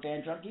you're over on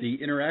Fan Junkies. The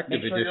interactive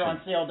edition. Make sure you're on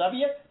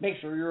CLW. Make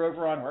sure you're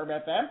over on Herb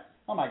FM.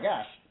 Oh my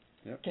gosh,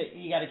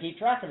 you got to keep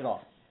track of it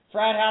all.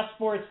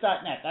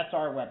 FratHouseSports.net. That's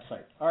our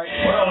website. All right.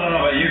 Well, I don't know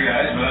about you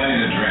guys, but I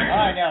need a drink.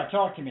 I know.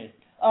 Talk to me.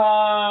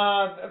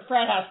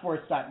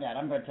 FratHouseSports.net.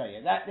 I'm going to tell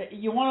you that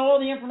you want all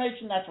the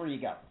information. That's where you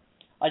go.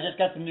 I just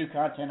got some new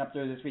content up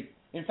there this week.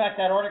 In fact,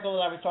 that article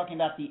that I was talking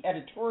about, the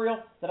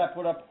editorial that I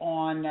put up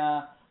on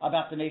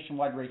about the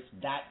nationwide race,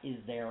 that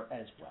is there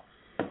as well.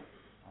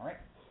 All right?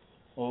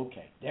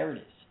 Okay, there it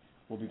is.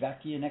 We'll be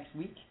back to you next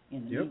week.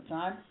 In the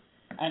meantime,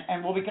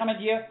 and we'll be coming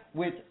to you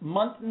with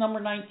month number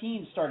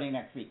 19 starting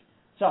next week.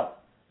 So,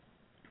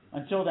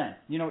 until then,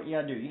 you know what you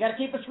got to do. You got to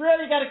keep us real,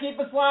 you got to keep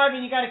us live,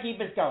 and you got to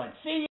keep us going.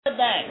 See you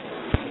today.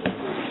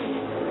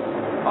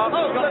 Up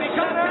to the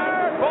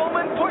center.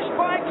 Bowman pushed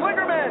by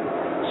Klingerman.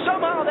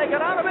 Somehow they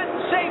got out of it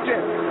and saved it.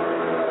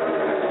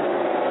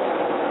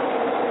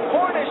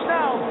 Hornish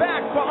now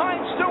back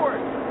behind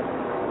Stewart.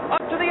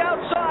 Up to the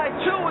outside.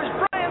 2 is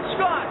Brian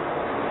Scott.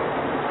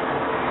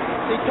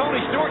 See,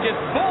 Tony Stewart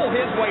just bulled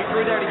his way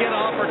through there to get an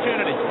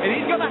opportunity. And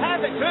he's going to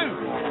have it, too.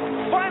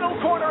 Final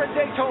corner at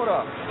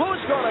Daytona.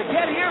 Who's going to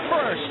get here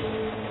first?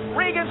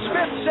 Regan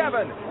Smith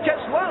 7.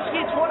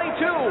 Keselowski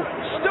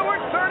 22. Stewart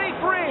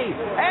 33.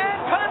 And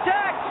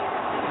contact.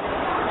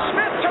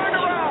 Smith turned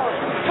around.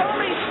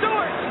 Tony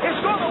Stewart is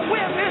going to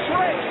win this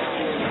race.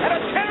 And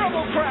a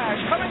terrible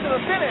crash coming to the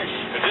finish.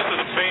 This is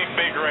a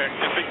big wreck.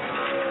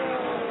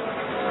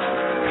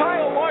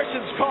 Kyle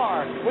Larson's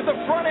car with the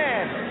front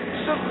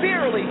end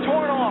severely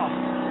torn off.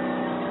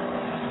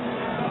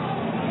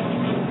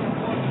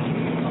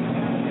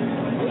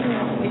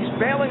 He's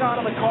bailing out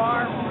of the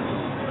car.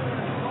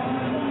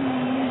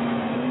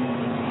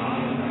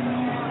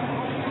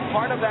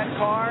 Part of that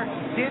car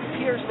did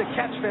pierce the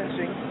catch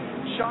fencing,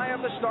 shy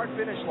of the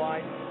start-finish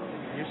line.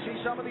 You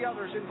see some of the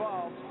others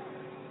involved.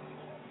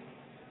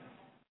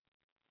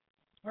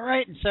 All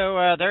right, and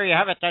so there you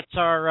have it. That's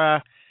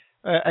our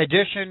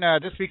edition,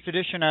 this week's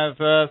edition of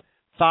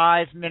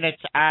 5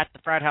 minutes at the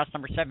Frat House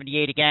number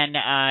 78. Again,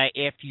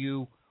 if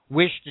you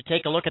wish to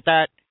take a look at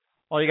that,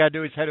 all you got to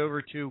do is head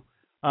over to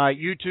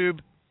YouTube,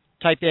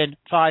 type in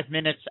 5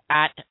 minutes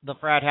at the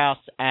Frat House,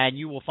 and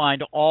you will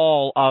find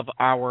all of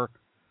our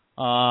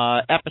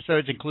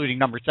episodes, including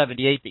number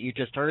 78 that you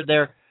just heard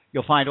there.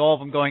 You'll find all of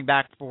them going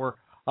back for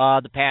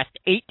the past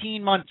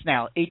 18 months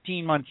now.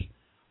 18 months.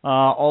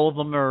 All of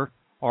them are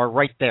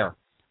right there.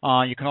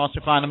 You can also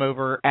find them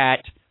over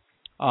at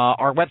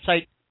our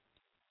website,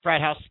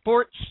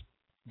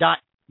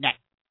 FratHouseSports.net.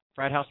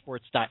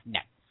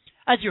 FratHouseSports.net.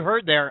 As you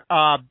heard there,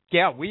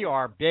 we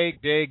are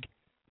big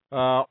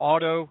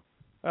auto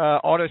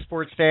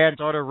sports fans,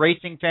 auto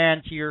racing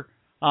fans here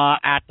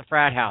at the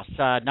Frat House.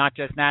 Not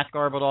just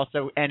NASCAR, but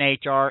also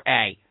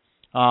NHRA.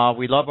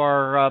 We love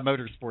our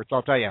motorsports,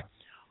 I'll tell you.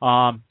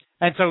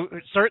 And so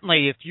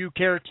certainly if you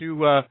care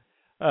to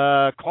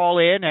call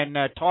in and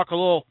talk a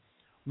little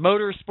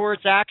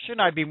motorsports action,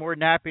 I'd be more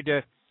than happy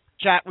to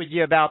chat with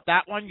you about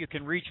that one. You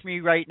can reach me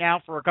right now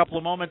for a couple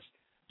of moments,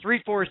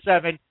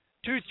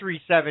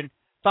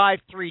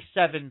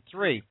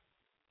 347-237-5373.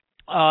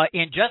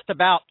 In just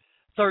about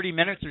 30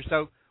 minutes or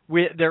so,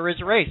 there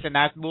is a race, and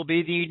that will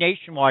be the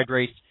nationwide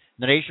race.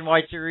 The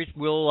nationwide series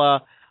will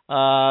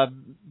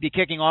be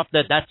kicking off.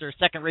 That's their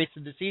second race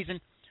of the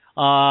season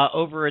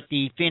over at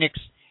the Phoenix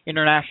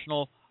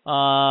International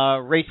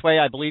Raceway,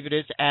 I believe it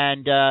is,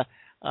 and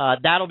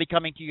that'll be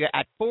coming to you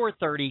at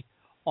 4:30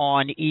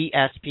 on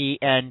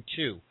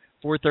ESPN2,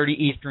 4:30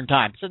 Eastern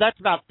Time. So that's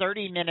about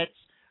 30 minutes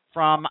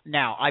from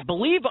now. I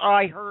believe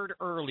I heard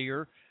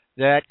earlier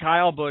that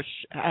Kyle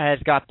Busch has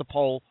got the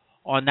pole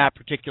on that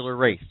particular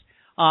race.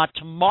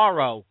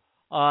 Tomorrow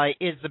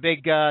is the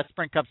big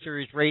Sprint Cup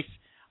Series race.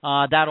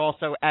 That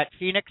also at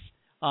Phoenix.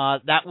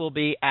 That will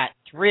be at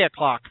 3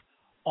 o'clock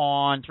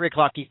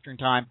Eastern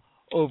Time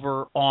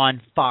over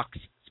on Fox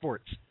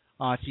Sports.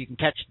 So you can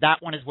catch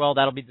that one as well.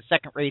 That'll be the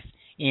second race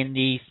in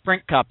the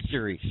Sprint Cup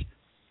Series.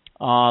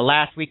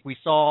 Last week we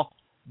saw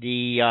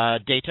the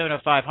Daytona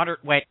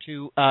 500 went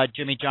to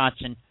Jimmy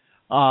Johnson,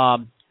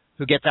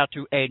 who gets out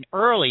to an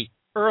early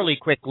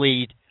quick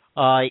lead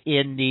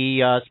in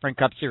the Sprint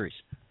Cup Series.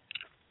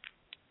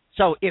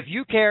 So if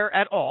you care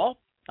at all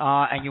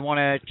and you want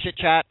to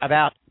chit-chat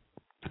about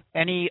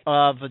any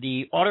of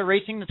the auto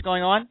racing that's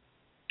going on,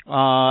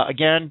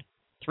 again,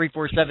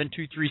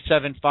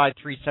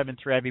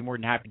 347-237-5373. I'd be more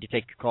than happy to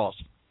take your calls.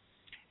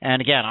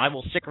 And again, I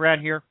will stick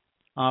around here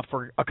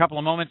for a couple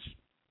of moments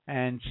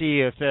and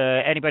see if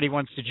anybody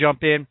wants to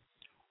jump in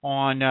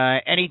on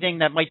anything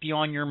that might be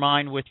on your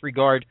mind with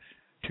regard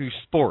to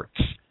sports.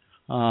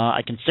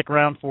 I can stick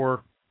around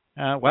for,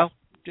 the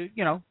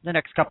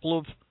next couple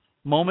of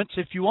moments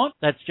if you want.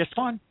 That's just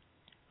fine.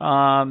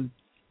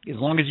 As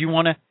long as you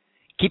want to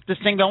keep this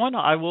thing going,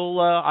 I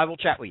will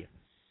chat with you.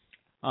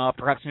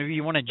 Perhaps maybe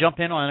you want to jump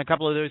in on a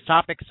couple of those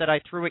topics that I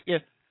threw at you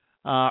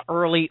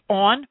early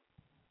on.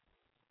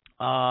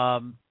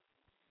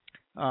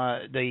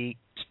 The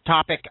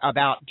topic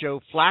about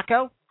Joe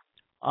Flacco,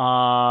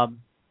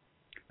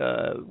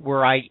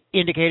 where I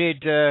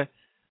indicated,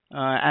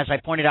 as I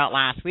pointed out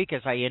last week,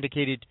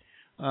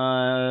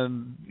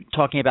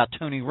 talking about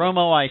Tony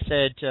Romo, I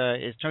said,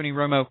 is Tony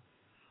Romo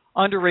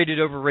underrated,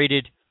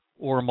 overrated,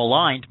 or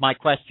maligned? My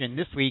question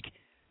this week,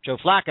 Joe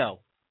Flacco,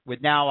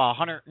 with now a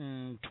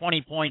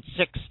 $120.6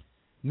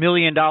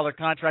 million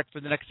contract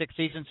for the next 6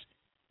 seasons.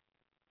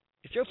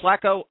 Is Joe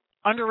Flacco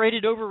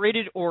underrated,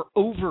 overrated, or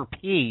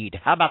overpaid?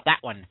 How about that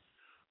one?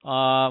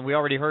 We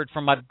already heard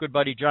from my good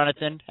buddy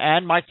Jonathan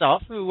and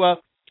myself, who,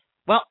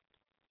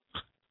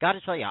 got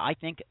to tell you, I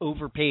think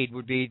overpaid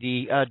would be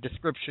the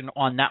description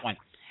on that one.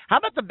 How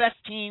about the best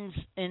teams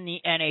in the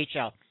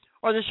NHL?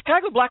 Are the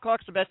Chicago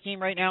Blackhawks the best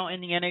team right now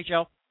in the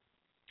NHL?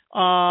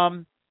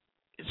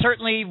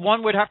 Certainly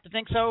one would have to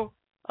think so.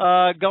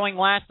 Going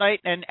last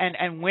night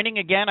and winning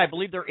again. I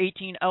believe they're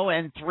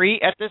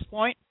 18-0-3 at this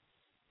point.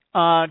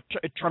 A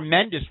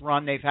tremendous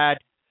run they've had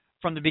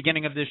from the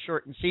beginning of this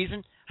shortened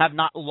season. Have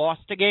not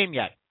lost a game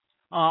yet.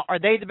 Are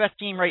they the best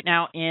team right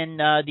now in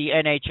the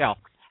NHL?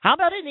 How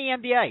about in the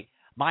NBA?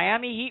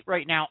 Miami Heat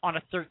right now on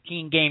a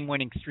 13-game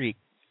winning streak.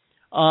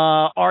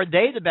 Are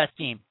they the best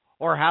team?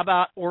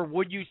 Or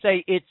would you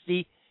say it's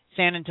the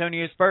San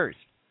Antonio Spurs?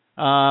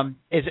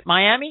 Is it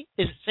Miami?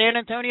 Is it San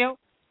Antonio?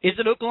 Is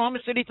it Oklahoma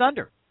City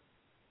Thunder?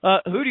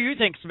 Who do you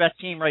think is the best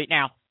team right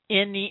now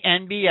in the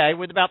NBA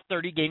with about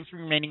 30 games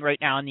remaining right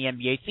now in the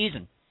NBA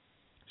season?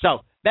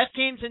 So, best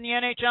teams in the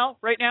NHL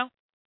right now?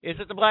 Is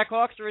it the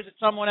Blackhawks or is it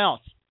someone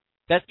else?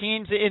 Best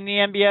teams in the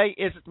NBA?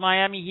 Is it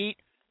Miami Heat,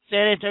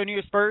 San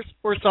Antonio Spurs,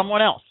 or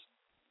someone else?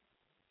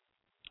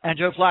 And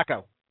Joe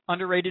Flacco,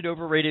 underrated,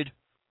 overrated,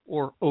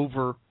 or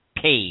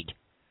overpaid?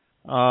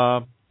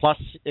 Plus,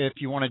 if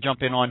you want to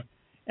jump in on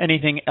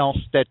anything else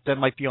that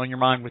might be on your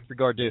mind with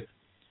regard to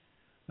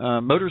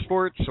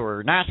motorsports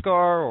or NASCAR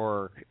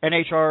or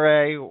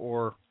NHRA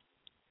or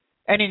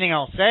anything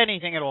else,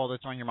 anything at all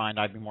that's on your mind,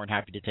 I'd be more than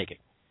happy to take it.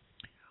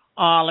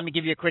 Let me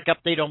give you a quick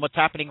update on what's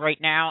happening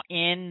right now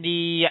in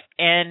the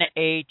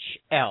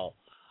NHL.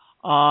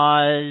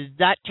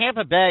 That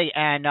Tampa Bay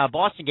and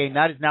Boston game,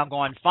 that is now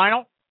gone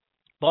final.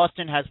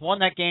 Boston has won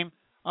that game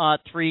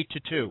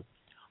 3-2.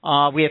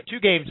 We have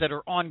two games that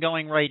are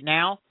ongoing right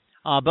now.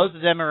 Both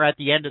of them are at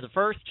the end of the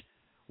first.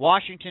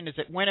 Washington is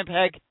at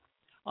Winnipeg,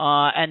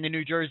 and the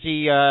New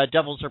Jersey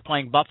Devils are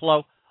playing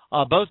Buffalo.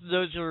 Both of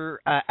those are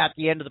at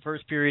the end of the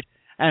first period,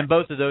 and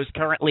both of those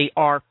currently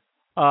are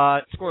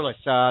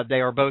scoreless.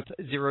 They are both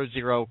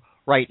 0-0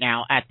 right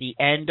now at the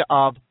end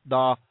of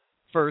the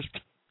first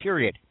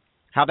period.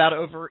 How about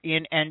over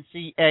in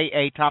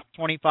NCAA Top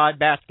 25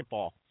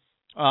 basketball?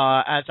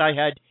 As I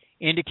had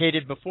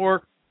indicated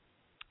before,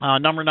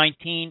 number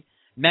 19,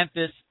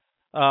 Memphis,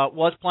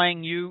 was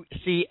playing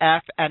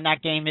UCF, and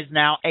that game is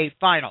now a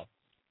final.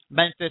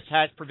 Memphis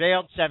has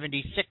prevailed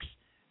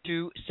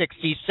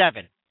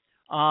 76-67.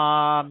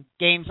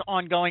 Games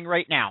ongoing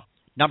right now.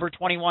 Number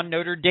 21,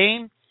 Notre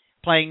Dame,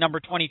 playing number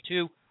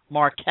 22,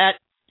 Marquette.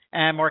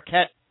 And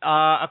Marquette,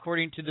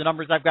 according to the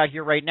numbers I've got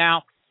here right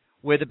now,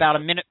 with about a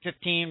minute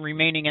 15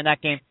 remaining in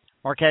that game,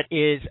 Marquette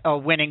is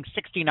winning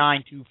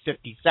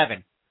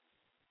 69-57.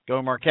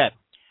 Go Marquette.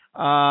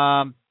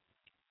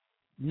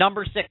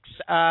 Number 6,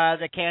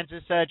 the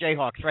Kansas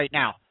Jayhawks right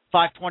now.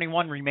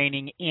 5:21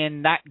 remaining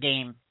in that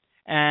game.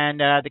 And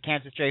the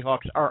Kansas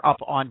Jayhawks are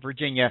up on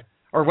Virginia,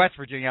 or West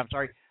Virginia, I'm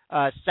sorry,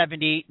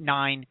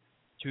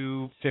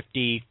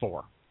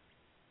 79-54.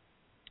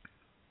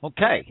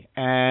 Okay,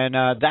 and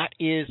that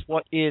is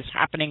what is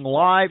happening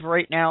live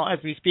right now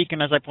as we speak.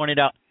 And as I pointed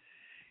out,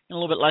 in a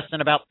little bit less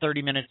than about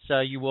 30 minutes,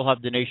 you will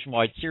have the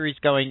Nationwide Series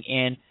going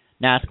in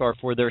NASCAR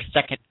for their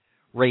second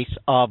race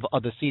of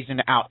the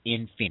season out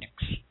in Phoenix.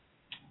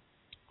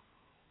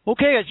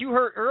 Okay, as you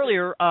heard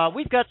earlier,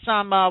 we got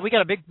a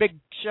big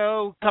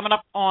show coming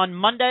up on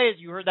Monday. As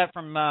you heard that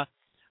from my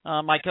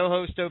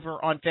co-host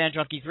over on Fan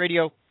Junkies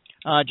Radio,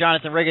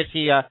 Jonathan Regis.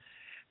 He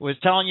was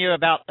telling you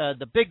about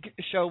the big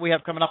show we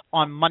have coming up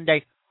on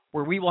Monday,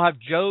 where we will have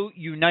Joe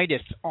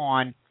Unitas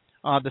on,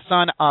 the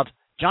son of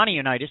Johnny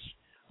Unitas,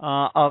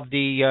 of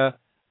the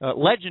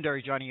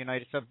legendary Johnny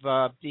Unitas of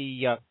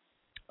the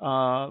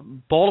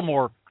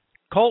Baltimore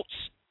Colts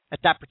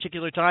at that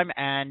particular time,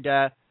 and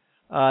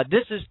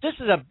this is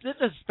a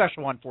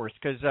special one for us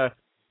because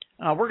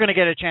we're going to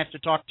get a chance to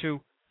talk to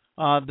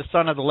the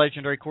son of the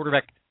legendary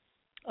quarterback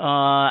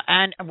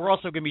And we're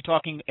also going to be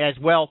talking as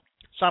well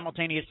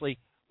simultaneously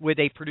with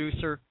a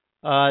producer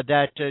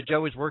that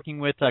Joe is working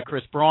with,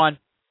 Chris Braun.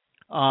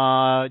 They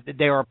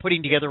are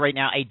putting together right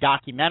now a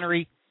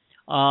documentary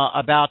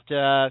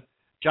about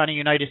Johnny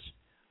Unitas,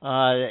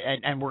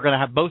 and we're going to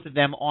have both of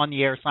them on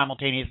the air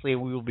simultaneously.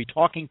 We will be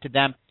talking to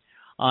them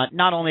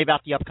not only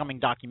about the upcoming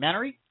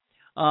documentary,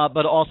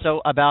 but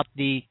also about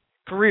the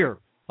career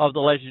of the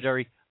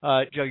legendary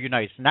Joe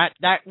Unitas. And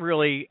that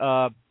really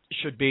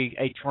should be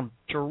a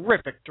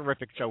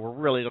terrific show. We're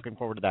really looking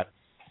forward to that.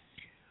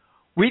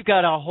 We've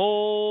got a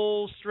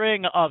whole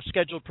string of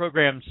scheduled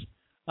programs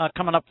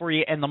coming up for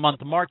you in the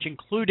month of March,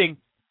 including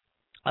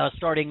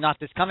starting not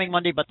this coming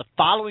Monday, but the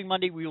following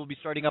Monday, we will be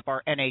starting up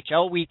our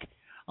NHL week,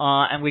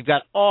 and we've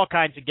got all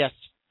kinds of guests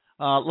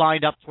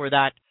lined up for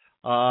that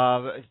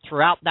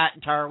throughout that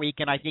entire week,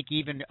 and I think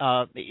even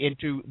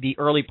into the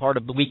early part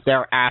of the week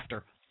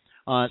thereafter.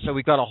 So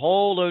we've got a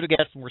whole load of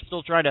guests, and we're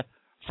still trying to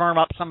firm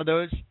up some of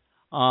those.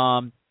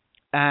 We're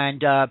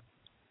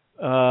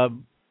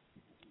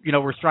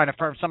trying to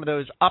firm some of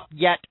those up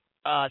yet,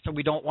 so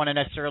we don't want to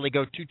necessarily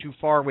go too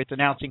far with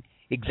announcing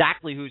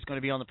exactly who's going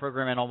to be on the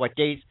program and on what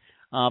days.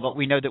 But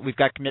we know that we've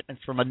got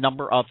commitments from a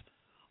number of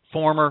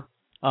former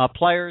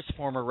players,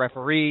 former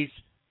referees,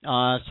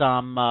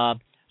 some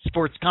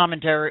sports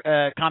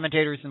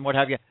commentators, and what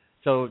have you.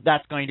 So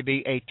that's going to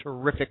be a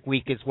terrific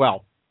week as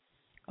well.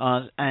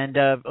 And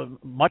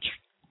much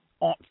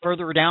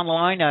further down the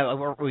line,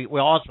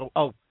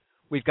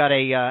 we've got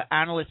a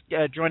analyst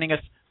joining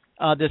us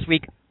this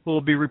week who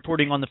will be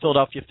reporting on the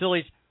Philadelphia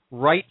Phillies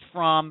right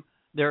from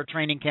their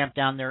training camp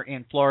down there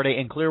in Florida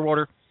in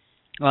Clearwater.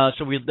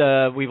 So we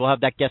will have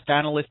that guest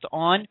analyst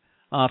on,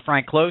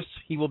 Frank Close.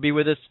 He will be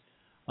with us.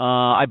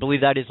 I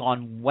believe that is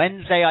on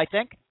Wednesday, I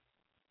think.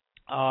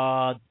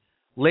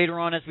 Later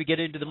on, as we get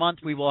into the month,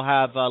 we will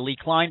have Lee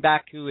Klein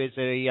back, who is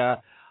an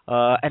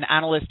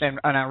analyst and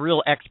a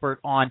real expert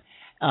on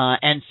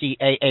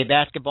NCAA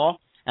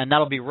basketball, and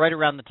that'll be right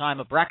around the time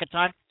of bracket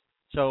time.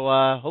 So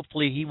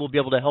hopefully he will be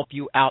able to help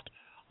you out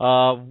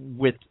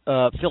with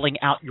filling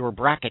out your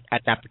bracket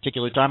at that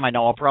particular time. I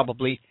know I'll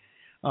probably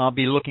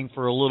be looking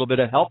for a little bit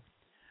of help,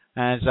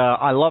 as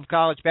I love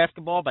college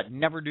basketball, but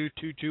never do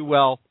too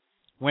well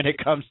when it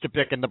comes to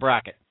picking the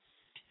bracket.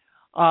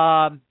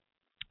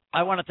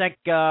 I want to thank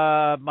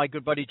my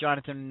good buddy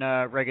Jonathan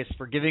Regis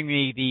for giving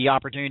me the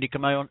opportunity to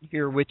come out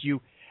here with you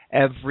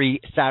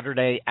every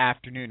Saturday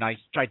afternoon. I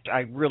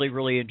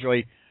really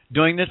enjoy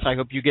doing this. I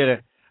hope you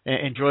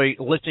enjoy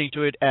listening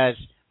to it as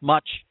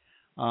much.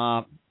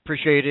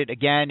 Appreciate it.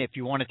 Again, if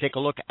you want to take a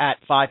look at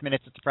 5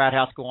 Minutes at the Frat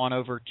House, go on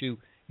over to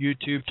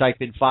YouTube, type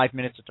in 5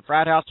 Minutes at the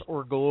Frat House,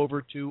 or go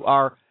over to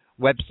our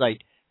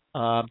website,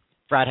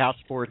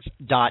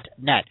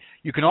 FratHouseSports.net.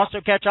 You can also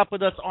catch up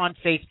with us on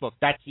Facebook.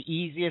 That's the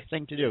easiest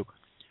thing to do.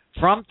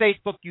 From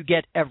Facebook, you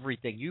get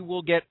everything. You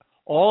will get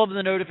all of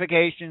the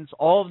notifications,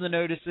 all of the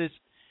notices,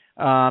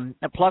 and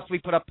plus we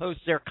put up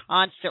posts there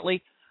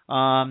constantly.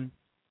 At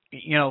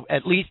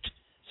least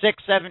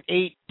 6, 7,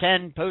 8,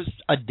 10 posts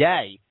a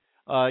day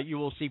you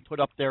will see put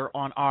up there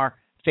on our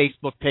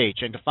Facebook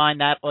page. And to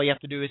find that, all you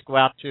have to do is go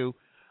out to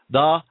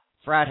the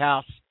Frat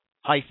House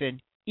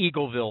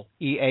Eagleville,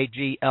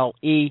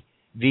 EAGLEVILLE,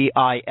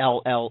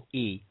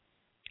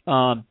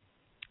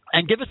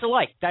 and give us a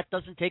like. That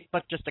doesn't take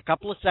but just a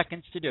couple of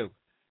seconds to do.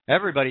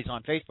 Everybody's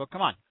on Facebook.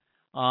 Come on.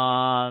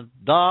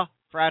 The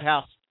Frat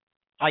House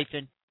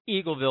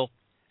Eagleville,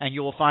 and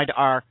you will find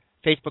our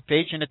Facebook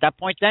page. And at that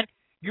point, then,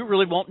 you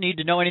really won't need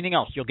to know anything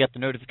else. You'll get the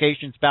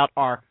notifications about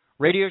our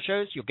radio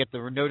shows. You'll get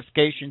the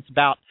notifications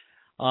about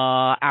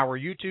our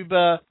YouTube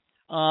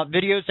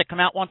videos that come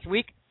out once a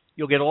week.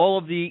 You'll get all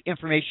of the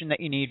information that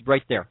you need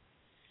right there.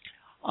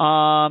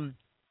 All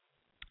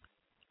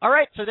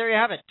right, so there you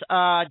have it.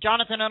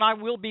 Jonathan and I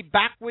will be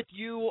back with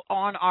you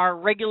on our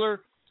regular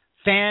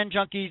Fan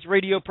Junkies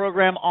radio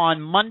program on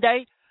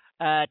Monday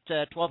at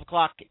 12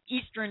 o'clock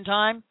Eastern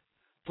Time,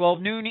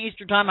 12 noon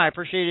Eastern Time. I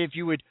appreciate it if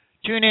you would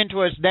tune in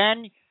to us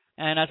then.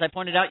 And as I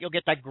pointed out, you'll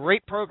get that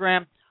great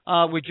program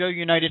with Joe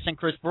Unitas and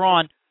Chris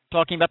Braun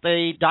talking about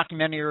the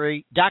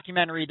documentary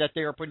that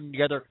they are putting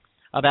together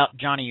about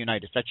Johnny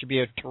Unitas. That should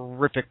be a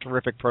terrific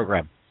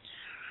program.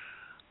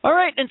 All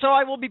right, and so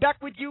I will be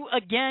back with you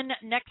again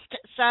next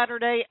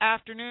Saturday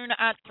afternoon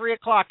at 3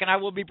 o'clock, and I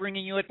will be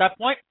bringing you at that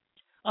point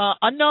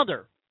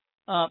another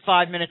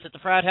 5 Minutes at the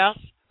Frat House.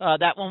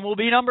 That one will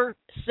be number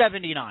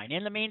 79.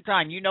 In the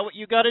meantime, you know what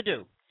you got to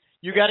do.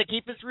 You got to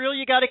keep us real,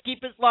 you got to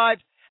keep us live,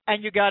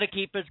 and you got to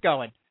keep us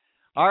going.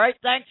 All right,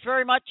 thanks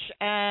very much,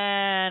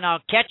 and I'll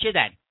catch you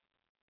then.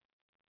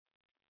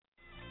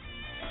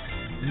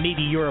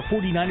 Maybe you're a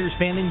 49ers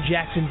fan in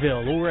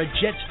Jacksonville or a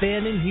Jets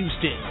fan in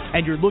Houston,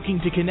 and you're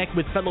looking to connect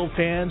with fellow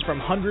fans from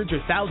hundreds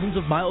or thousands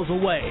of miles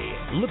away.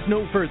 Look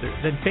no further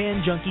than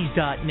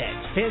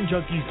FanJunkies.net.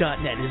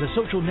 FanJunkies.net is a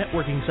social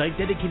networking site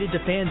dedicated to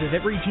fans of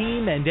every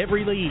team and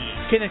every league.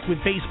 Connect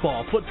with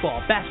baseball, football,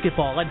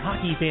 basketball, and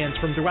hockey fans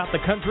from throughout the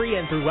country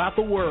and throughout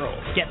the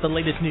world. Get the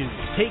latest news,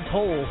 take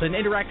polls, and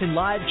interact in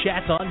live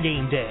chats on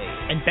game day.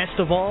 And best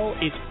of all,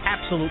 it's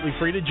absolutely absolutely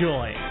free to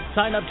join.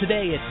 Sign up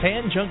today at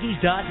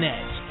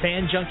fanjunkies.net.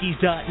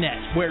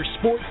 Fanjunkies.net, where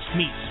sports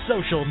meets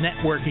social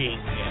networking.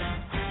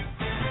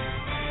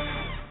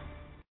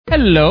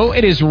 Hello,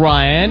 it is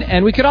Ryan,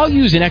 and we could all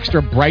use an extra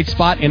bright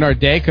spot in our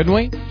day, couldn't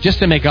we? Just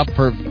to make up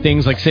for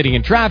things like sitting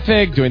in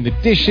traffic, doing the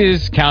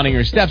dishes, counting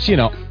your steps,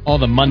 all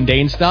the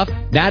mundane stuff.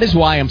 That is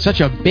why I'm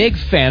such a big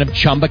fan of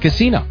Chumba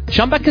Casino.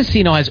 Chumba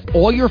Casino has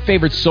all your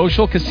favorite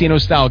social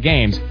casino-style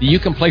games that you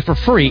can play for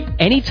free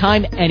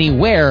anytime,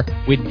 anywhere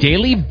with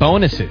daily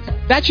bonuses.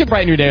 That should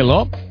brighten your day a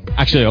little.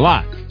 Actually, a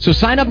lot. So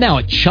sign up now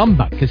at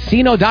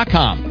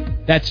ChumbaCasino.com.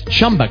 That's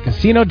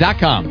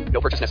ChumbaCasino.com.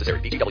 No purchase necessary.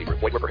 VGW Group.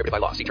 Void where prohibited by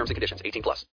law. See terms and conditions. 18+.